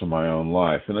applies to my own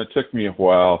life. And it took me a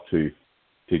while to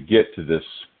get to this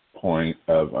point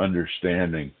of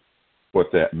understanding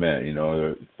what that meant. You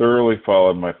know, thoroughly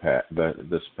followed my path,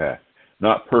 this path.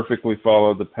 Not perfectly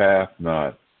followed the path,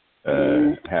 not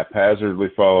haphazardly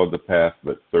followed the path,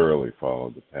 but thoroughly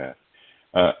followed the path.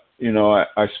 You know,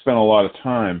 I spent a lot of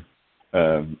time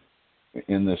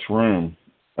in this room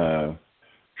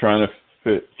trying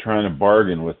to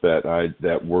bargain with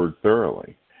that word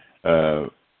thoroughly.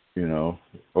 You know,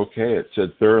 okay, it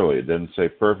said thoroughly. It didn't say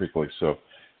perfectly. So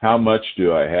how much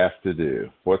do I have to do?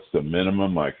 What's the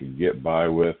minimum I can get by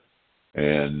with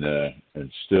and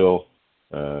still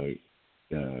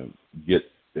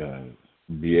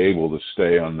be able to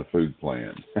stay on the food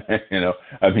plan? You know,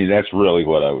 I mean, that's really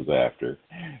what I was after.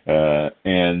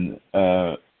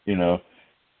 You know,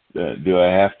 do I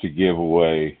have to give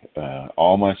away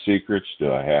all my secrets?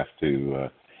 Do I have to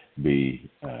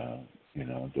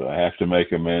do I have to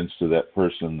make amends to that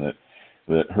person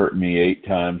that hurt me 8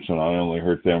 times when I only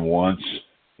hurt them once?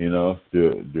 You know,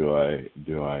 do I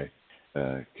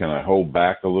can I hold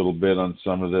back a little bit on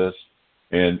some of this?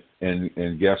 And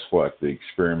guess what? The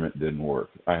experiment didn't work.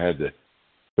 I had to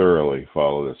thoroughly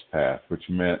follow this path, which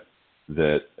meant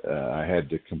that I had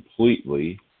to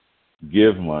completely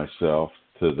give myself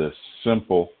to this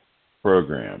simple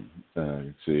program.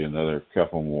 You see another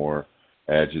couple more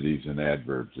adjectives and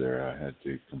adverbs there. I had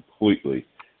to completely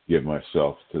give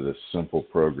myself to this simple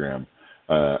program.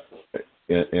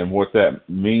 And what that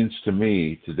means to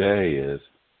me today is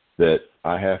that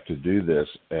I have to do this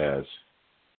as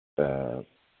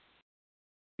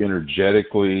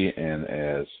energetically and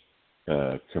as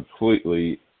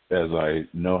completely as I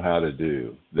know how to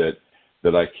do, that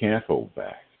I can't hold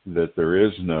back, that there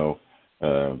is no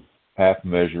half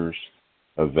measures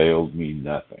availed me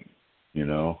nothing, you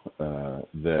know,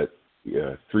 that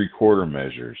 3/4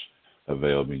 measures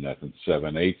availed me nothing,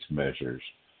 7/8 measures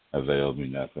availed me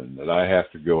nothing, that I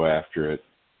have to go after it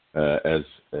as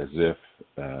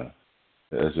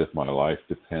if my life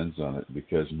depends on it,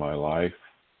 because my life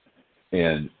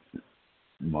and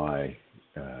my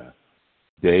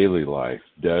daily life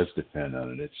does depend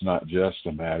on it. It's not just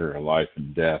a matter of life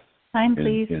and death. Time,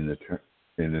 please.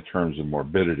 In the terms of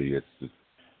morbidity, it's a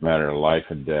matter of life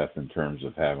and death in terms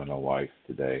of having a life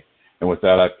today. And with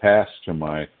that, I pass to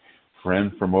my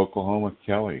friend from Oklahoma,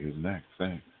 Kelly, who's next.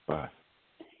 Thanks. Bye.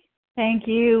 Thank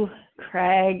you,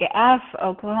 Craig F.,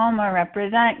 Oklahoma.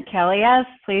 Represent. Kelly S.,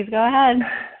 please go ahead.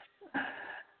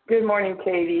 Good morning,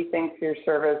 Katie. Thanks for your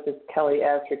service. It's Kelly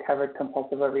S., recovered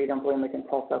compulsive overeater in Bulimic in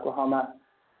Tulsa, Oklahoma.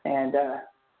 And,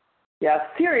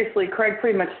 seriously, Craig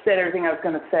pretty much said everything I was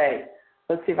going to say.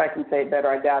 Let's see if I can say it better.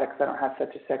 I doubt it because I don't have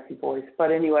such a sexy voice.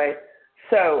 But anyway,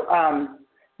 so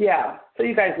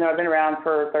you guys know I've been around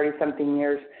for 30-something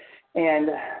years. And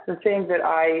the thing that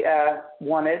I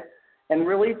wanted and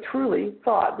really, truly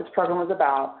thought this program was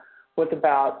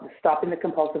about stopping the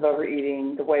compulsive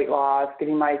overeating, the weight loss,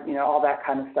 getting my, all that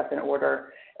kind of stuff in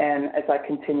order. And as I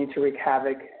continue to wreak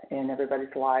havoc in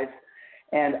everybody's lives.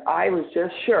 And I was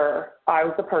just sure I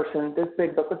was the person, this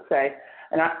big book would say,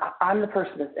 and I'm the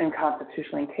person that's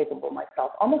inconstitutionally incapable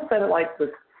myself. Almost said it like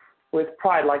with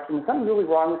pride, like something's really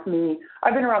wrong with me.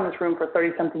 I've been around this room for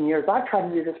 30-something years. I've tried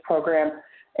to do this program,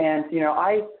 and,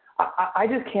 I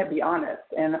just can't be honest.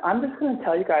 And I'm just going to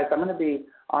tell you guys, I'm going to be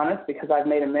honest because I've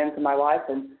made amends in my life,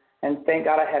 and thank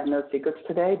God I have no secrets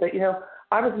today. But,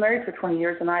 I was married for 20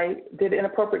 years, and I did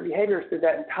inappropriate behaviors through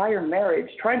that entire marriage,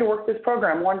 trying to work this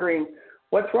program, wondering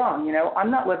what's wrong. You know, I'm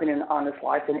not living an honest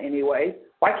life in any way.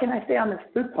 Why can't I stay on this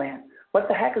food plan? What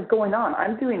the heck is going on?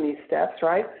 I'm doing these steps,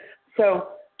 right? So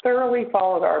thoroughly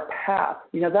followed our path.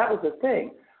 You know, that was the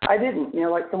thing. I didn't, you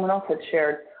know, like someone else had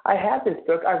shared, I had this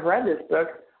book. I've read this book.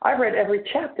 I've read every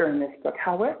chapter in this book.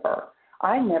 However,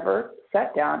 I never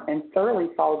sat down and thoroughly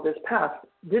followed this path.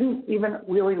 Didn't even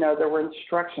really know there were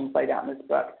instructions laid out in this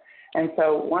book. And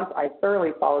so once I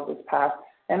thoroughly followed this path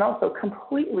and also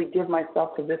completely give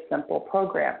myself to this simple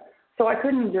program. So I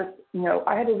couldn't just, you know,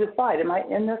 I had to decide, am I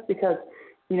in this because,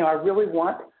 you know, I really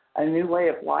want a new way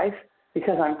of life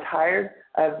because I'm tired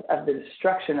of the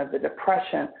destruction, of the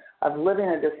depression, of living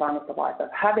a dishonest life, of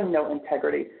having no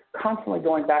integrity, constantly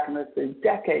going back into the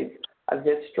decades of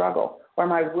this struggle? Or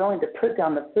am I willing to put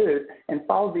down the food and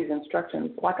follow these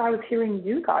instructions like I was hearing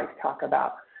you guys talk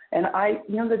about? And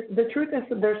you know, the truth is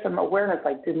that there's some awareness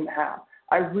I didn't have.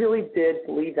 I really did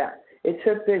believe that. It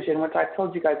took vision, which I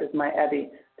told you guys is my Ebby,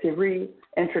 to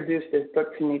reintroduce this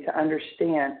book to me to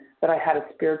understand that I had a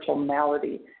spiritual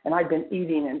malady. And I'd been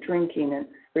eating and drinking and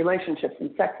relationships and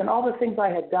sex and all the things I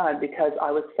had done because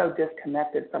I was so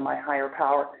disconnected from my higher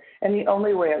power. And the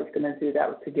only way I was going to do that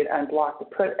was to get unblocked,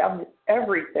 to put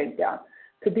everything down,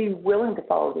 to be willing to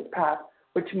follow this path,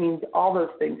 which means all those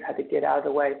things had to get out of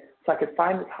the way so I could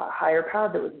find this higher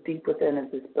power that was deep within,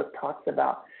 as this book talks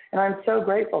about. And I'm so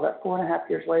grateful that 4.5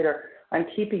 years later, I'm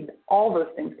keeping all those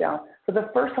things down. For the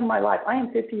first time in my life, I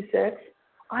am 56.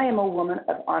 I am a woman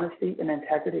of honesty and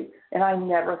integrity, and I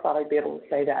never thought I'd be able to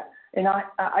say that. And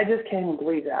I just can't even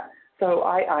believe that. So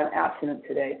I'm abstinent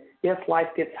today. Yes, life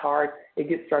gets hard. It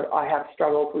gets started. I have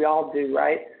struggles. We all do,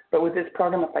 right? But with this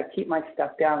program, if I keep my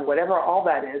stuff down, whatever all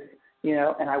that is, you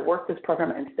know, and I work this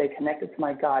program and stay connected to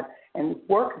my God and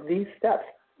work these steps,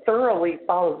 thoroughly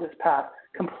follow this path,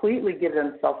 completely give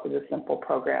themselves to this simple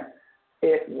program,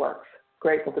 it works.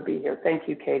 Grateful to be here. Thank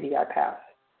you, Katie. I pass.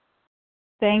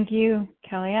 Thank you,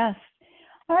 Kelly S.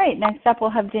 All right, next up we'll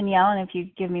have Danielle, and if you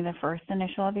give me the first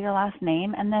initial of your last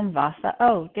name, and then Vasa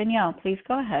O. Danielle, please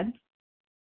go ahead.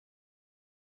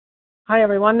 Hi,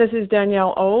 everyone. This is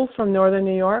Danielle O. from Northern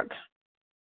New York.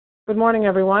 Good morning,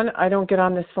 everyone. I don't get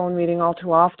on this phone meeting all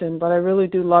too often, but I really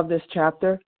do love this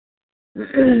chapter.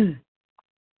 You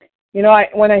know,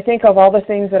 when I think of all the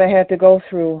things that I had to go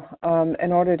through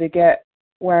in order to get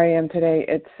where I am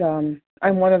today,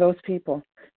 I'm one of those people,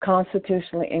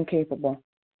 constitutionally incapable.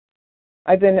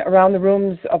 I've been around the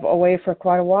rooms of OA for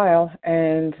quite a while,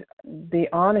 and the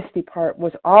honesty part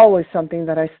was always something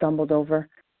that I stumbled over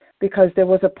because there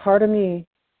was a part of me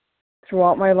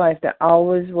throughout my life that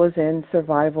always was in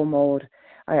survival mode.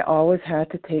 I always had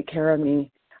to take care of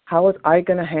me. How was I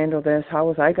going to handle this? How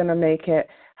was I going to make it?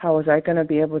 How was I going to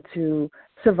be able to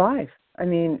survive? I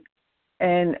mean,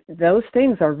 and those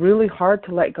things are really hard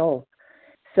to let go.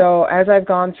 So as I've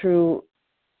gone through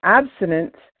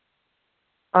abstinence,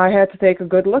 I had to take a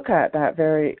good look at that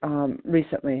very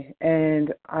recently,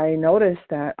 and I noticed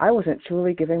that I wasn't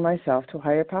truly giving myself to a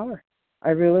higher power.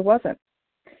 I really wasn't.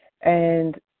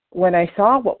 And when I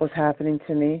saw what was happening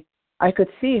to me, I could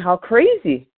see how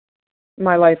crazy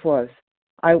my life was.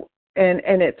 And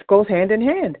it goes hand in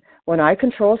hand. When I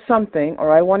control something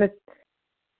or I want to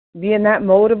be in that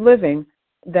mode of living,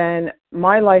 then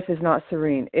my life is not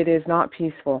serene. It is not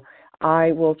peaceful.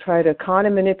 I will try to con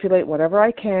and manipulate whatever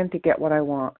I can to get what I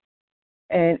want.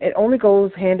 And it only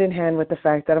goes hand in hand with the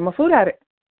fact that I'm a food addict.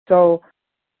 So,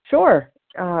 sure,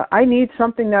 I need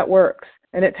something that works,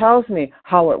 and it tells me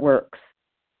how it works.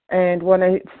 And when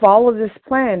I follow this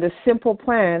plan, this simple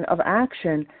plan of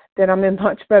action, then I'm in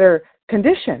much better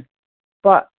condition.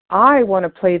 But I want to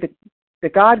play the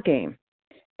God game.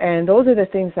 And those are the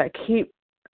things that keep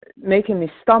making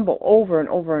me stumble over and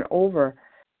over and over.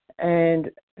 And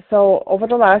so over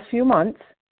the last few months,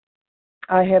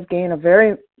 I have gained a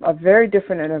very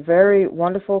different and a very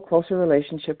wonderful, closer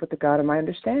relationship with the God of my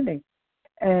understanding.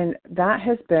 And that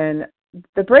has been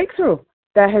the breakthrough.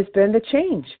 That has been the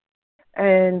change.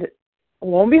 And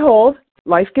lo and behold,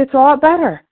 life gets a lot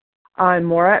better. I'm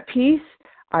more at peace.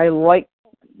 I like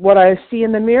what I see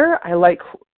in the mirror. I like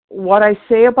what I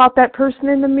say about that person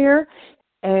in the mirror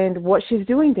and what she's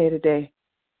doing day to day.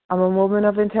 I'm a woman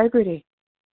of integrity.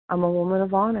 I'm a woman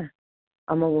of honor.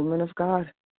 I'm a woman of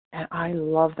God. And I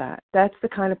love that. That's the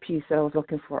kind of peace that I was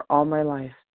looking for all my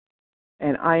life.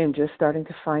 And I am just starting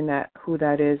to find that, who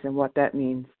that is and what that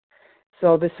means.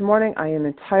 So this morning, I am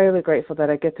entirely grateful that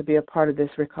I get to be a part of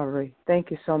this recovery. Thank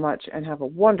you so much, and have a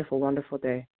wonderful, wonderful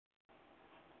day.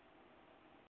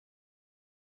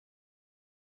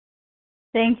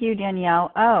 Thank you,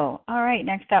 Danielle O. All right,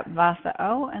 next up, Vasa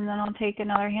O, and then I'll take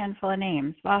another handful of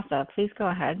names. Vasa, please go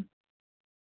ahead.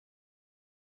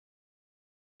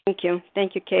 Thank you.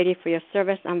 Thank you, Katie, for your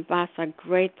service. I'm Vasa,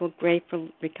 grateful,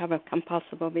 recovered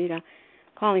compulsive overeater,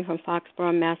 calling from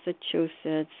Foxborough,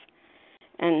 Massachusetts.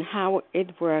 And how it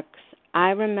works. I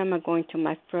remember going to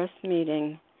my first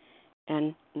meeting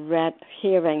and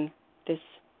hearing this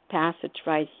passage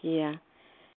right here.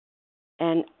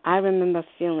 And I remember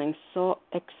feeling so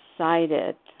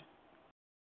excited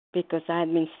because I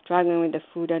had been struggling with the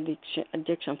food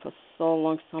addiction for so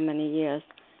long, so many years,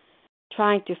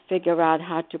 trying to figure out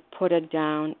how to put it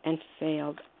down, and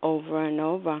failed over and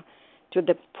over to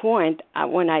the point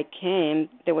when I came,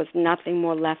 there was nothing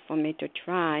more left for me to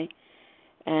try.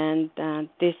 And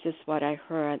this is what I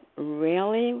heard.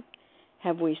 Rarely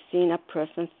have we seen a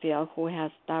person fail who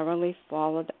has thoroughly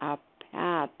followed our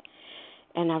path.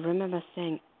 And I remember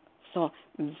saying, so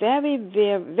very,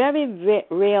 very, very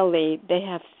rarely they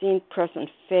have seen person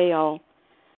fail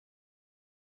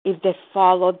if they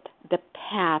followed the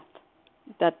path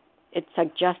that it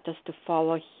suggests us to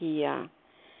follow here.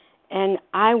 And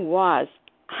I was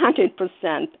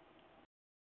 100%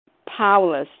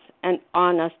 powerless and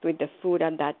honest with the food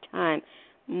at that time,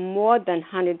 more than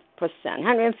 100%,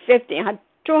 150,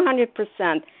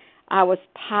 200%. I was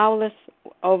powerless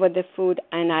over the food,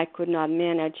 and I could not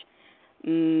manage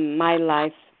my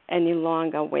life any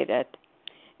longer with it.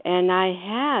 And I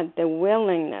had the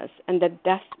willingness and the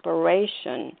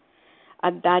desperation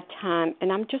at that time,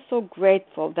 and I'm just so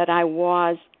grateful that I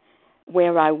was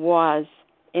where I was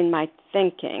in my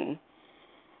thinking.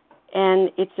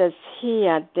 And it says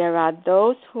here, there are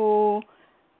those who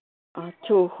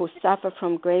suffer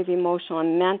from grave emotional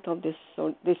and mental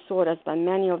disorders, but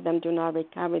many of them do not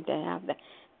recover. They have the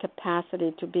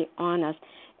capacity to be honest.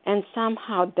 And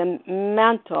somehow the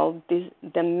mental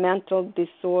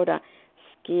disorder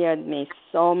scared me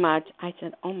so much. I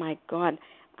said, oh, my God.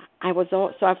 I was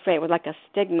so afraid. It was like a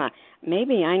stigma.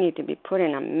 Maybe I need to be put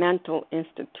in a mental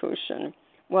institution.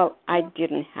 Well, I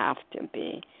didn't have to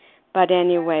be. But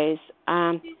anyways,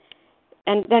 and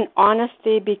then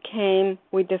honesty became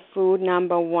with the food,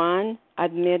 number one,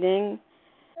 admitting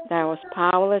that I was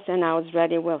powerless and I was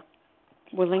ready,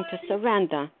 willing to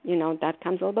surrender. You know, that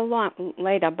comes a little bit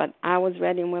later, but I was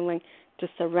ready and willing to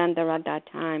surrender at that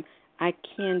time. I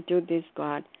can't do this,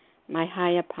 God. My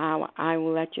higher power, I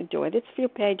will let you do it. It's a few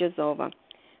pages over.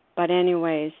 But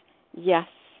anyways, yes,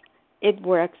 it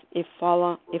works if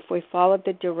we follow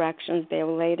the directions they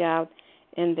were laid out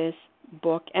in this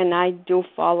book, and I do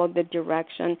follow the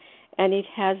direction, and it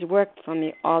has worked for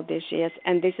me all these years,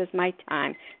 and this is my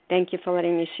time. Thank you for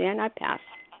letting me share, and I pass.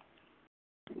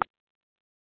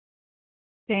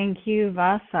 Thank you,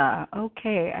 Vasa.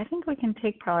 Okay, I think we can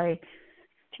take probably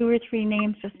 2 or 3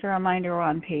 names. Just a reminder, we're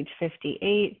on page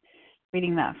 58.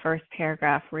 Reading that first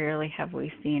paragraph, rarely have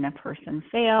we seen a person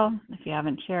fail. If you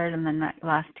haven't shared in the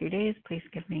last 2 days, please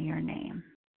give me your name.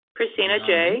 Christina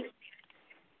J.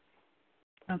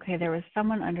 Okay, there was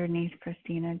someone underneath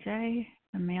Christina J.,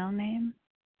 a male name.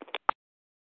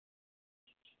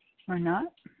 Or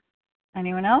not?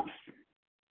 Anyone else?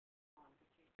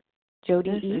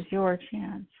 Jody this E. is your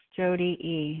chance. Jody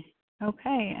E.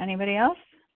 Okay, anybody else?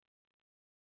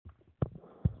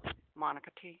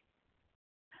 Monica T.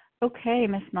 Okay,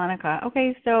 Miss Monica.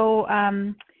 Okay, so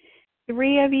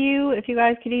 3 of you, if you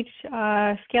guys could each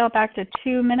scale it back to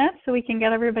 2 minutes so we can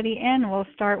get everybody in. We'll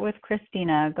start with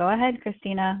Christina. Go ahead,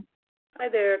 Christina. Hi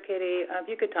there, Katie. If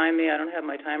you could time me, I don't have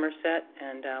my timer set,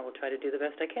 and we'll try to do the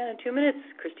best I can in 2 minutes.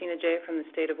 Christina J. from the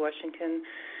state of Washington.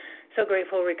 So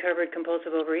grateful, recovered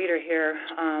compulsive overeater here.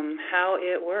 How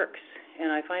it works.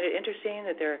 And I find it interesting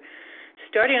that they're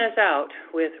starting us out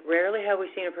with rarely have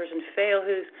we seen a person fail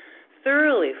who's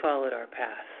thoroughly followed our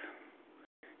path.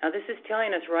 Now, this is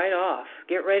telling us right off,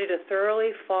 get ready to thoroughly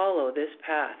follow this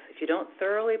path. If you don't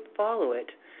thoroughly follow it,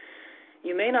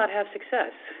 you may not have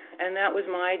success. And that was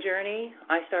my journey.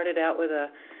 I started out with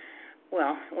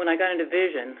when I got into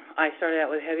vision, I started out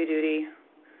with a heavy-duty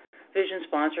vision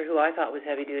sponsor who I thought was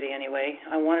heavy-duty anyway.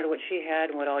 I wanted what she had,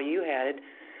 and what all you had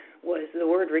was the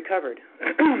word recovered.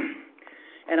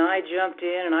 And I jumped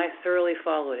in, and I thoroughly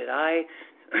followed it.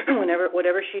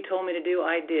 Whatever she told me to do,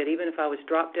 I did. Even if I was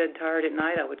drop dead tired at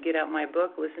night, I would get out my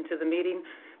book, listen to the meeting,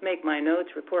 make my notes,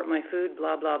 report my food,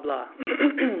 blah, blah, blah.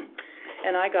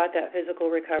 And I got that physical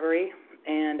recovery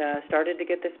and started to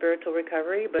get the spiritual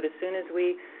recovery. But as soon as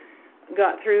we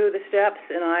got through the steps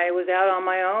and I was out on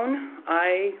my own,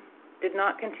 I did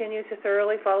not continue to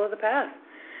thoroughly follow the path.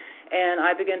 And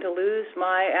I began to lose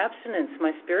my abstinence,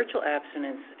 my spiritual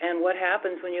abstinence. And what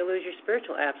happens when you lose your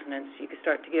spiritual abstinence? You can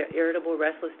start to get irritable,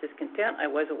 restless, discontent. I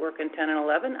wasn't working 10 and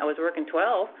 11. I was working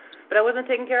 12, but I wasn't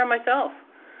taking care of myself.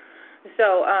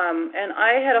 So, and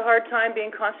I had a hard time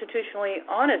being constitutionally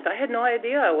honest. I had no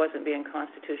idea I wasn't being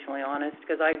constitutionally honest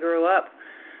because I grew up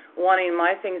wanting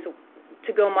my things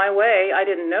to go my way. I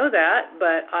didn't know that,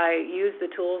 but I used the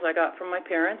tools I got from my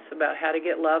parents about how to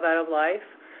get love out of life,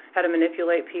 how to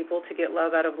manipulate people to get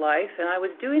love out of life, and I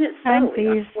was doing it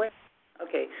subtly.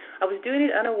 Okay, I was doing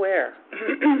it unaware.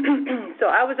 So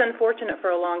I was unfortunate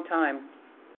for a long time.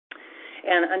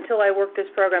 And until I worked this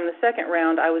program the second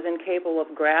round, I was incapable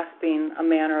of grasping a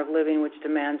manner of living which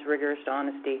demands rigorous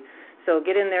honesty. So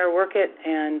get in there, work it,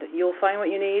 and you'll find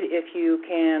what you need if you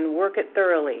can work it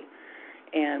thoroughly.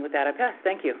 And with that, I pass.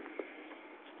 Thank you.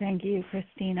 Thank you,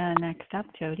 Christina. Next up,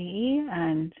 Jody E.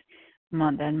 and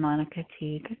then Monica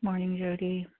T. Good morning,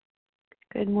 Jody.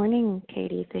 Good morning,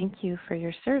 Katie. Thank you for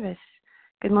your service.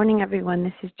 Good morning, everyone.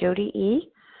 This is Jody E.,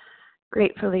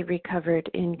 gratefully recovered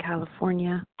in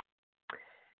California.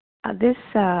 This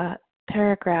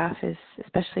paragraph is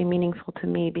especially meaningful to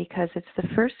me because it's the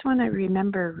first one I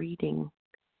remember reading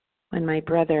when my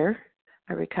brother,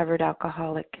 a recovered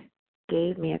alcoholic,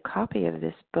 gave me a copy of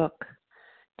this book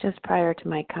just prior to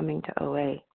my coming to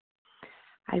OA.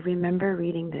 I remember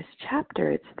reading this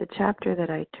chapter. It's the chapter that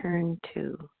I turned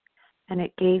to, and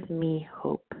it gave me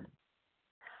hope.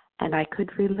 And I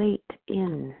could relate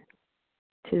in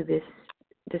to this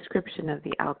description of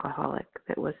the alcoholic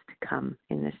that was to come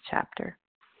in this chapter.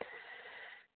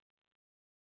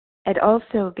 It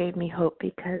also gave me hope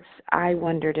because I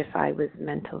wondered if I was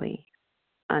mentally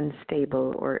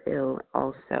unstable or ill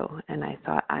also, and I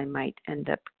thought I might end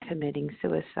up committing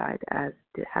suicide as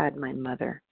had my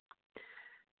mother.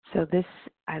 So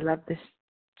I love this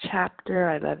chapter.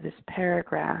 I love this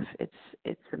paragraph.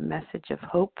 It's a message of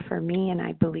hope for me, and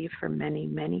I believe for many,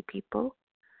 many people.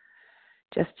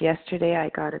 Just yesterday, I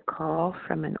got a call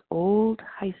from an old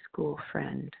high school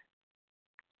friend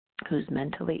who's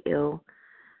mentally ill,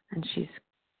 and she's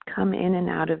come in and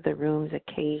out of the rooms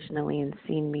occasionally and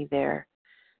seen me there.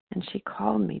 And she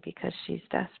called me because she's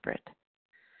desperate.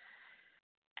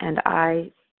 And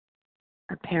I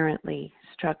apparently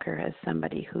struck her as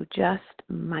somebody who just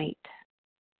might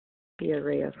be a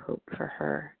ray of hope for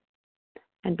her.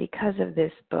 And because of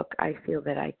this book, I feel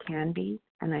that I can be,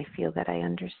 and I feel that I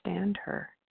understand her.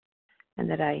 And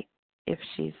that if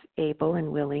she's able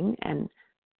and willing and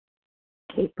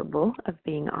capable of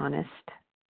being honest,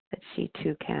 that she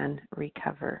too can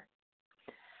recover.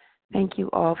 Thank you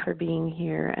all for being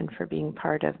here and for being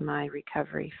part of my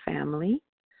recovery family.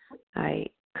 I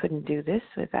couldn't do this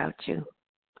without you.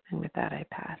 And with that, I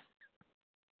pass.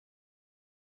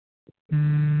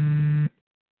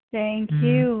 Thank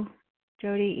you,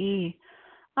 Jody E.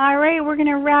 All right, we're going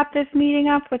to wrap this meeting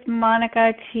up with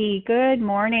Monica T. Good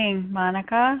morning,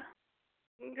 Monica.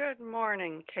 Good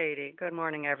morning, Katie. Good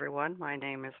morning, everyone. My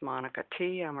name is Monica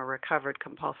T. I'm a recovered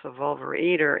compulsive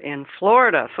overeater in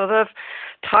Florida. So the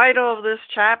title of this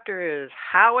chapter is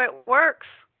How It Works.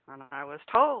 And I was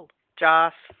told,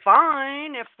 just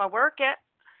fine if I work it.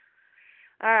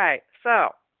 All right, so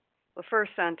the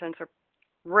first sentence,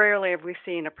 rarely have we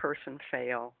seen a person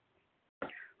fail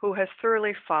who has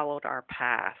thoroughly followed our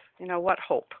path. What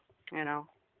hope?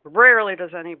 Rarely does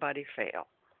anybody fail.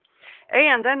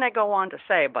 And then they go on to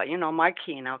say, but, my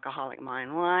keen alcoholic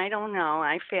mind, well, I don't know,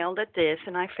 I failed at this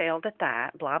and I failed at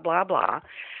that, blah, blah, blah.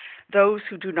 Those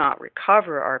who do not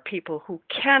recover are people who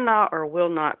cannot or will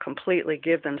not completely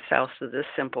give themselves to this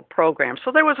simple program.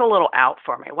 So there was a little out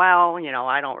for me. Well,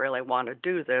 I don't really want to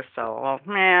do this, so,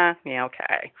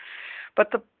 okay.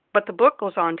 But the book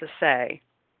goes on to say,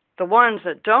 the ones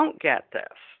that don't get this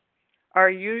are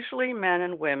usually men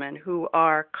and women who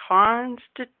are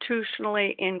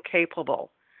constitutionally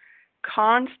incapable.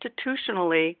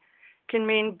 Constitutionally can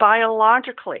mean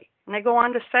biologically. And they go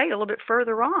on to say a little bit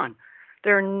further on,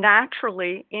 they're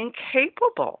naturally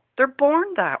incapable. They're born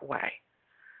that way.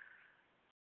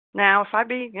 Now, if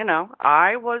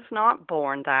I was not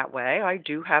born that way. I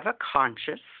do have a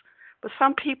conscience, but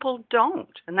some people don't.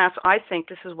 And I think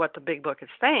this is what the big book is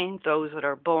saying. Those that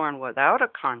are born without a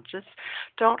conscience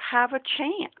don't have a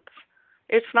chance.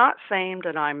 It's not saying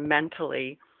that I'm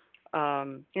mentally,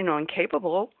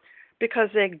 incapable, because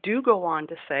they do go on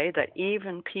to say that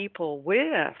even people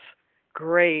with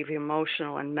grave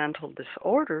emotional and mental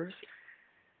disorders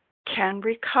can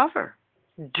recover,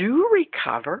 do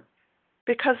recover,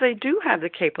 because they do have the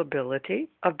capability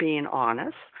of being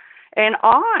honest. And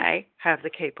I have the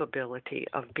capability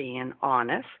of being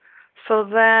honest. So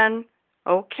then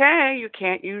Okay, you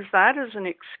can't use that as an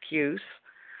excuse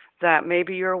that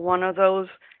maybe you're one of those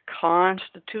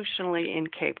constitutionally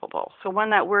incapable. So when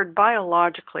that word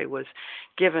biologically was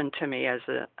given to me as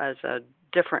a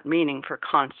different meaning for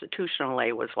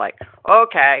constitutionally, was like,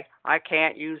 okay, I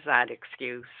can't use that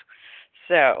excuse.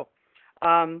 So,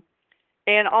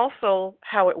 and also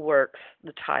how it works,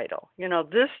 the title.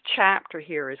 This chapter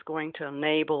here is going to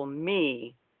enable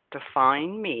me to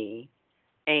find me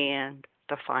and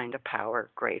to find a power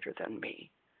greater than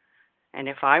me. And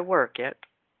if I work it,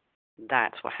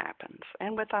 that's what happens.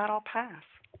 And with that, I'll pass.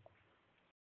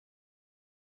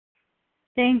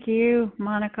 Thank you,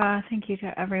 Monica. Thank you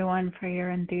to everyone for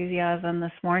your enthusiasm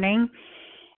this morning.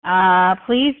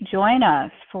 Please join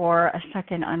us for a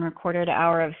second unrecorded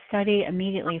hour of study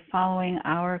immediately following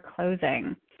our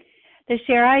closing. The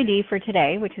share ID for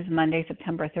today, which is Monday,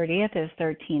 September 30th, is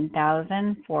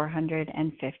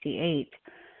 13,458.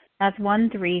 That's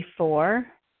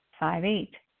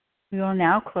 13458. We will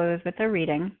now close with a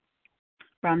reading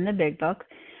from the Big Book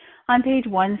on page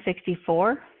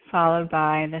 164, followed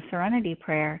by the Serenity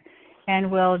Prayer.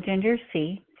 And will Ginger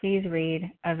C. please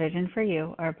read A Vision for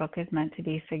You? Our book is meant to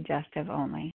be suggestive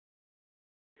only.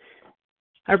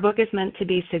 Our book is meant to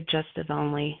be suggestive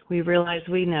only. We realize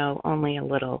we know only a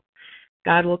little.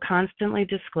 God will constantly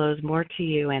disclose more to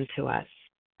you and to us.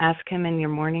 Ask Him in your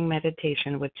morning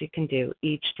meditation what you can do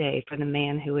each day for the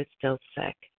man who is still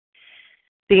sick.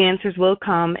 The answers will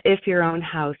come if your own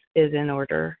house is in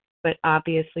order, but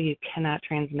obviously you cannot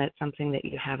transmit something that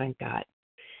you haven't got.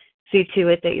 See to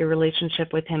it that your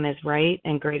relationship with Him is right,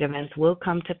 and great events will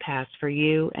come to pass for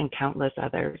you and countless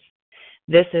others.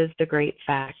 This is the great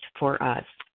fact for us.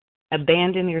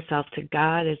 Abandon yourself to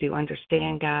God as you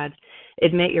understand God.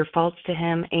 Admit your faults to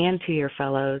Him and to your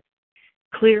fellows.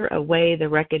 Clear away the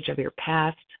wreckage of your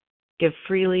past. Give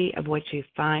freely of what you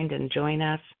find and join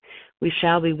us. We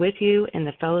shall be with you in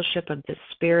the fellowship of the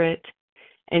Spirit,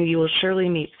 and you will surely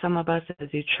meet some of us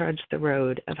as you trudge the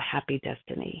road of happy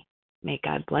destiny. May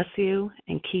God bless you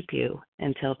and keep you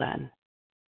until then.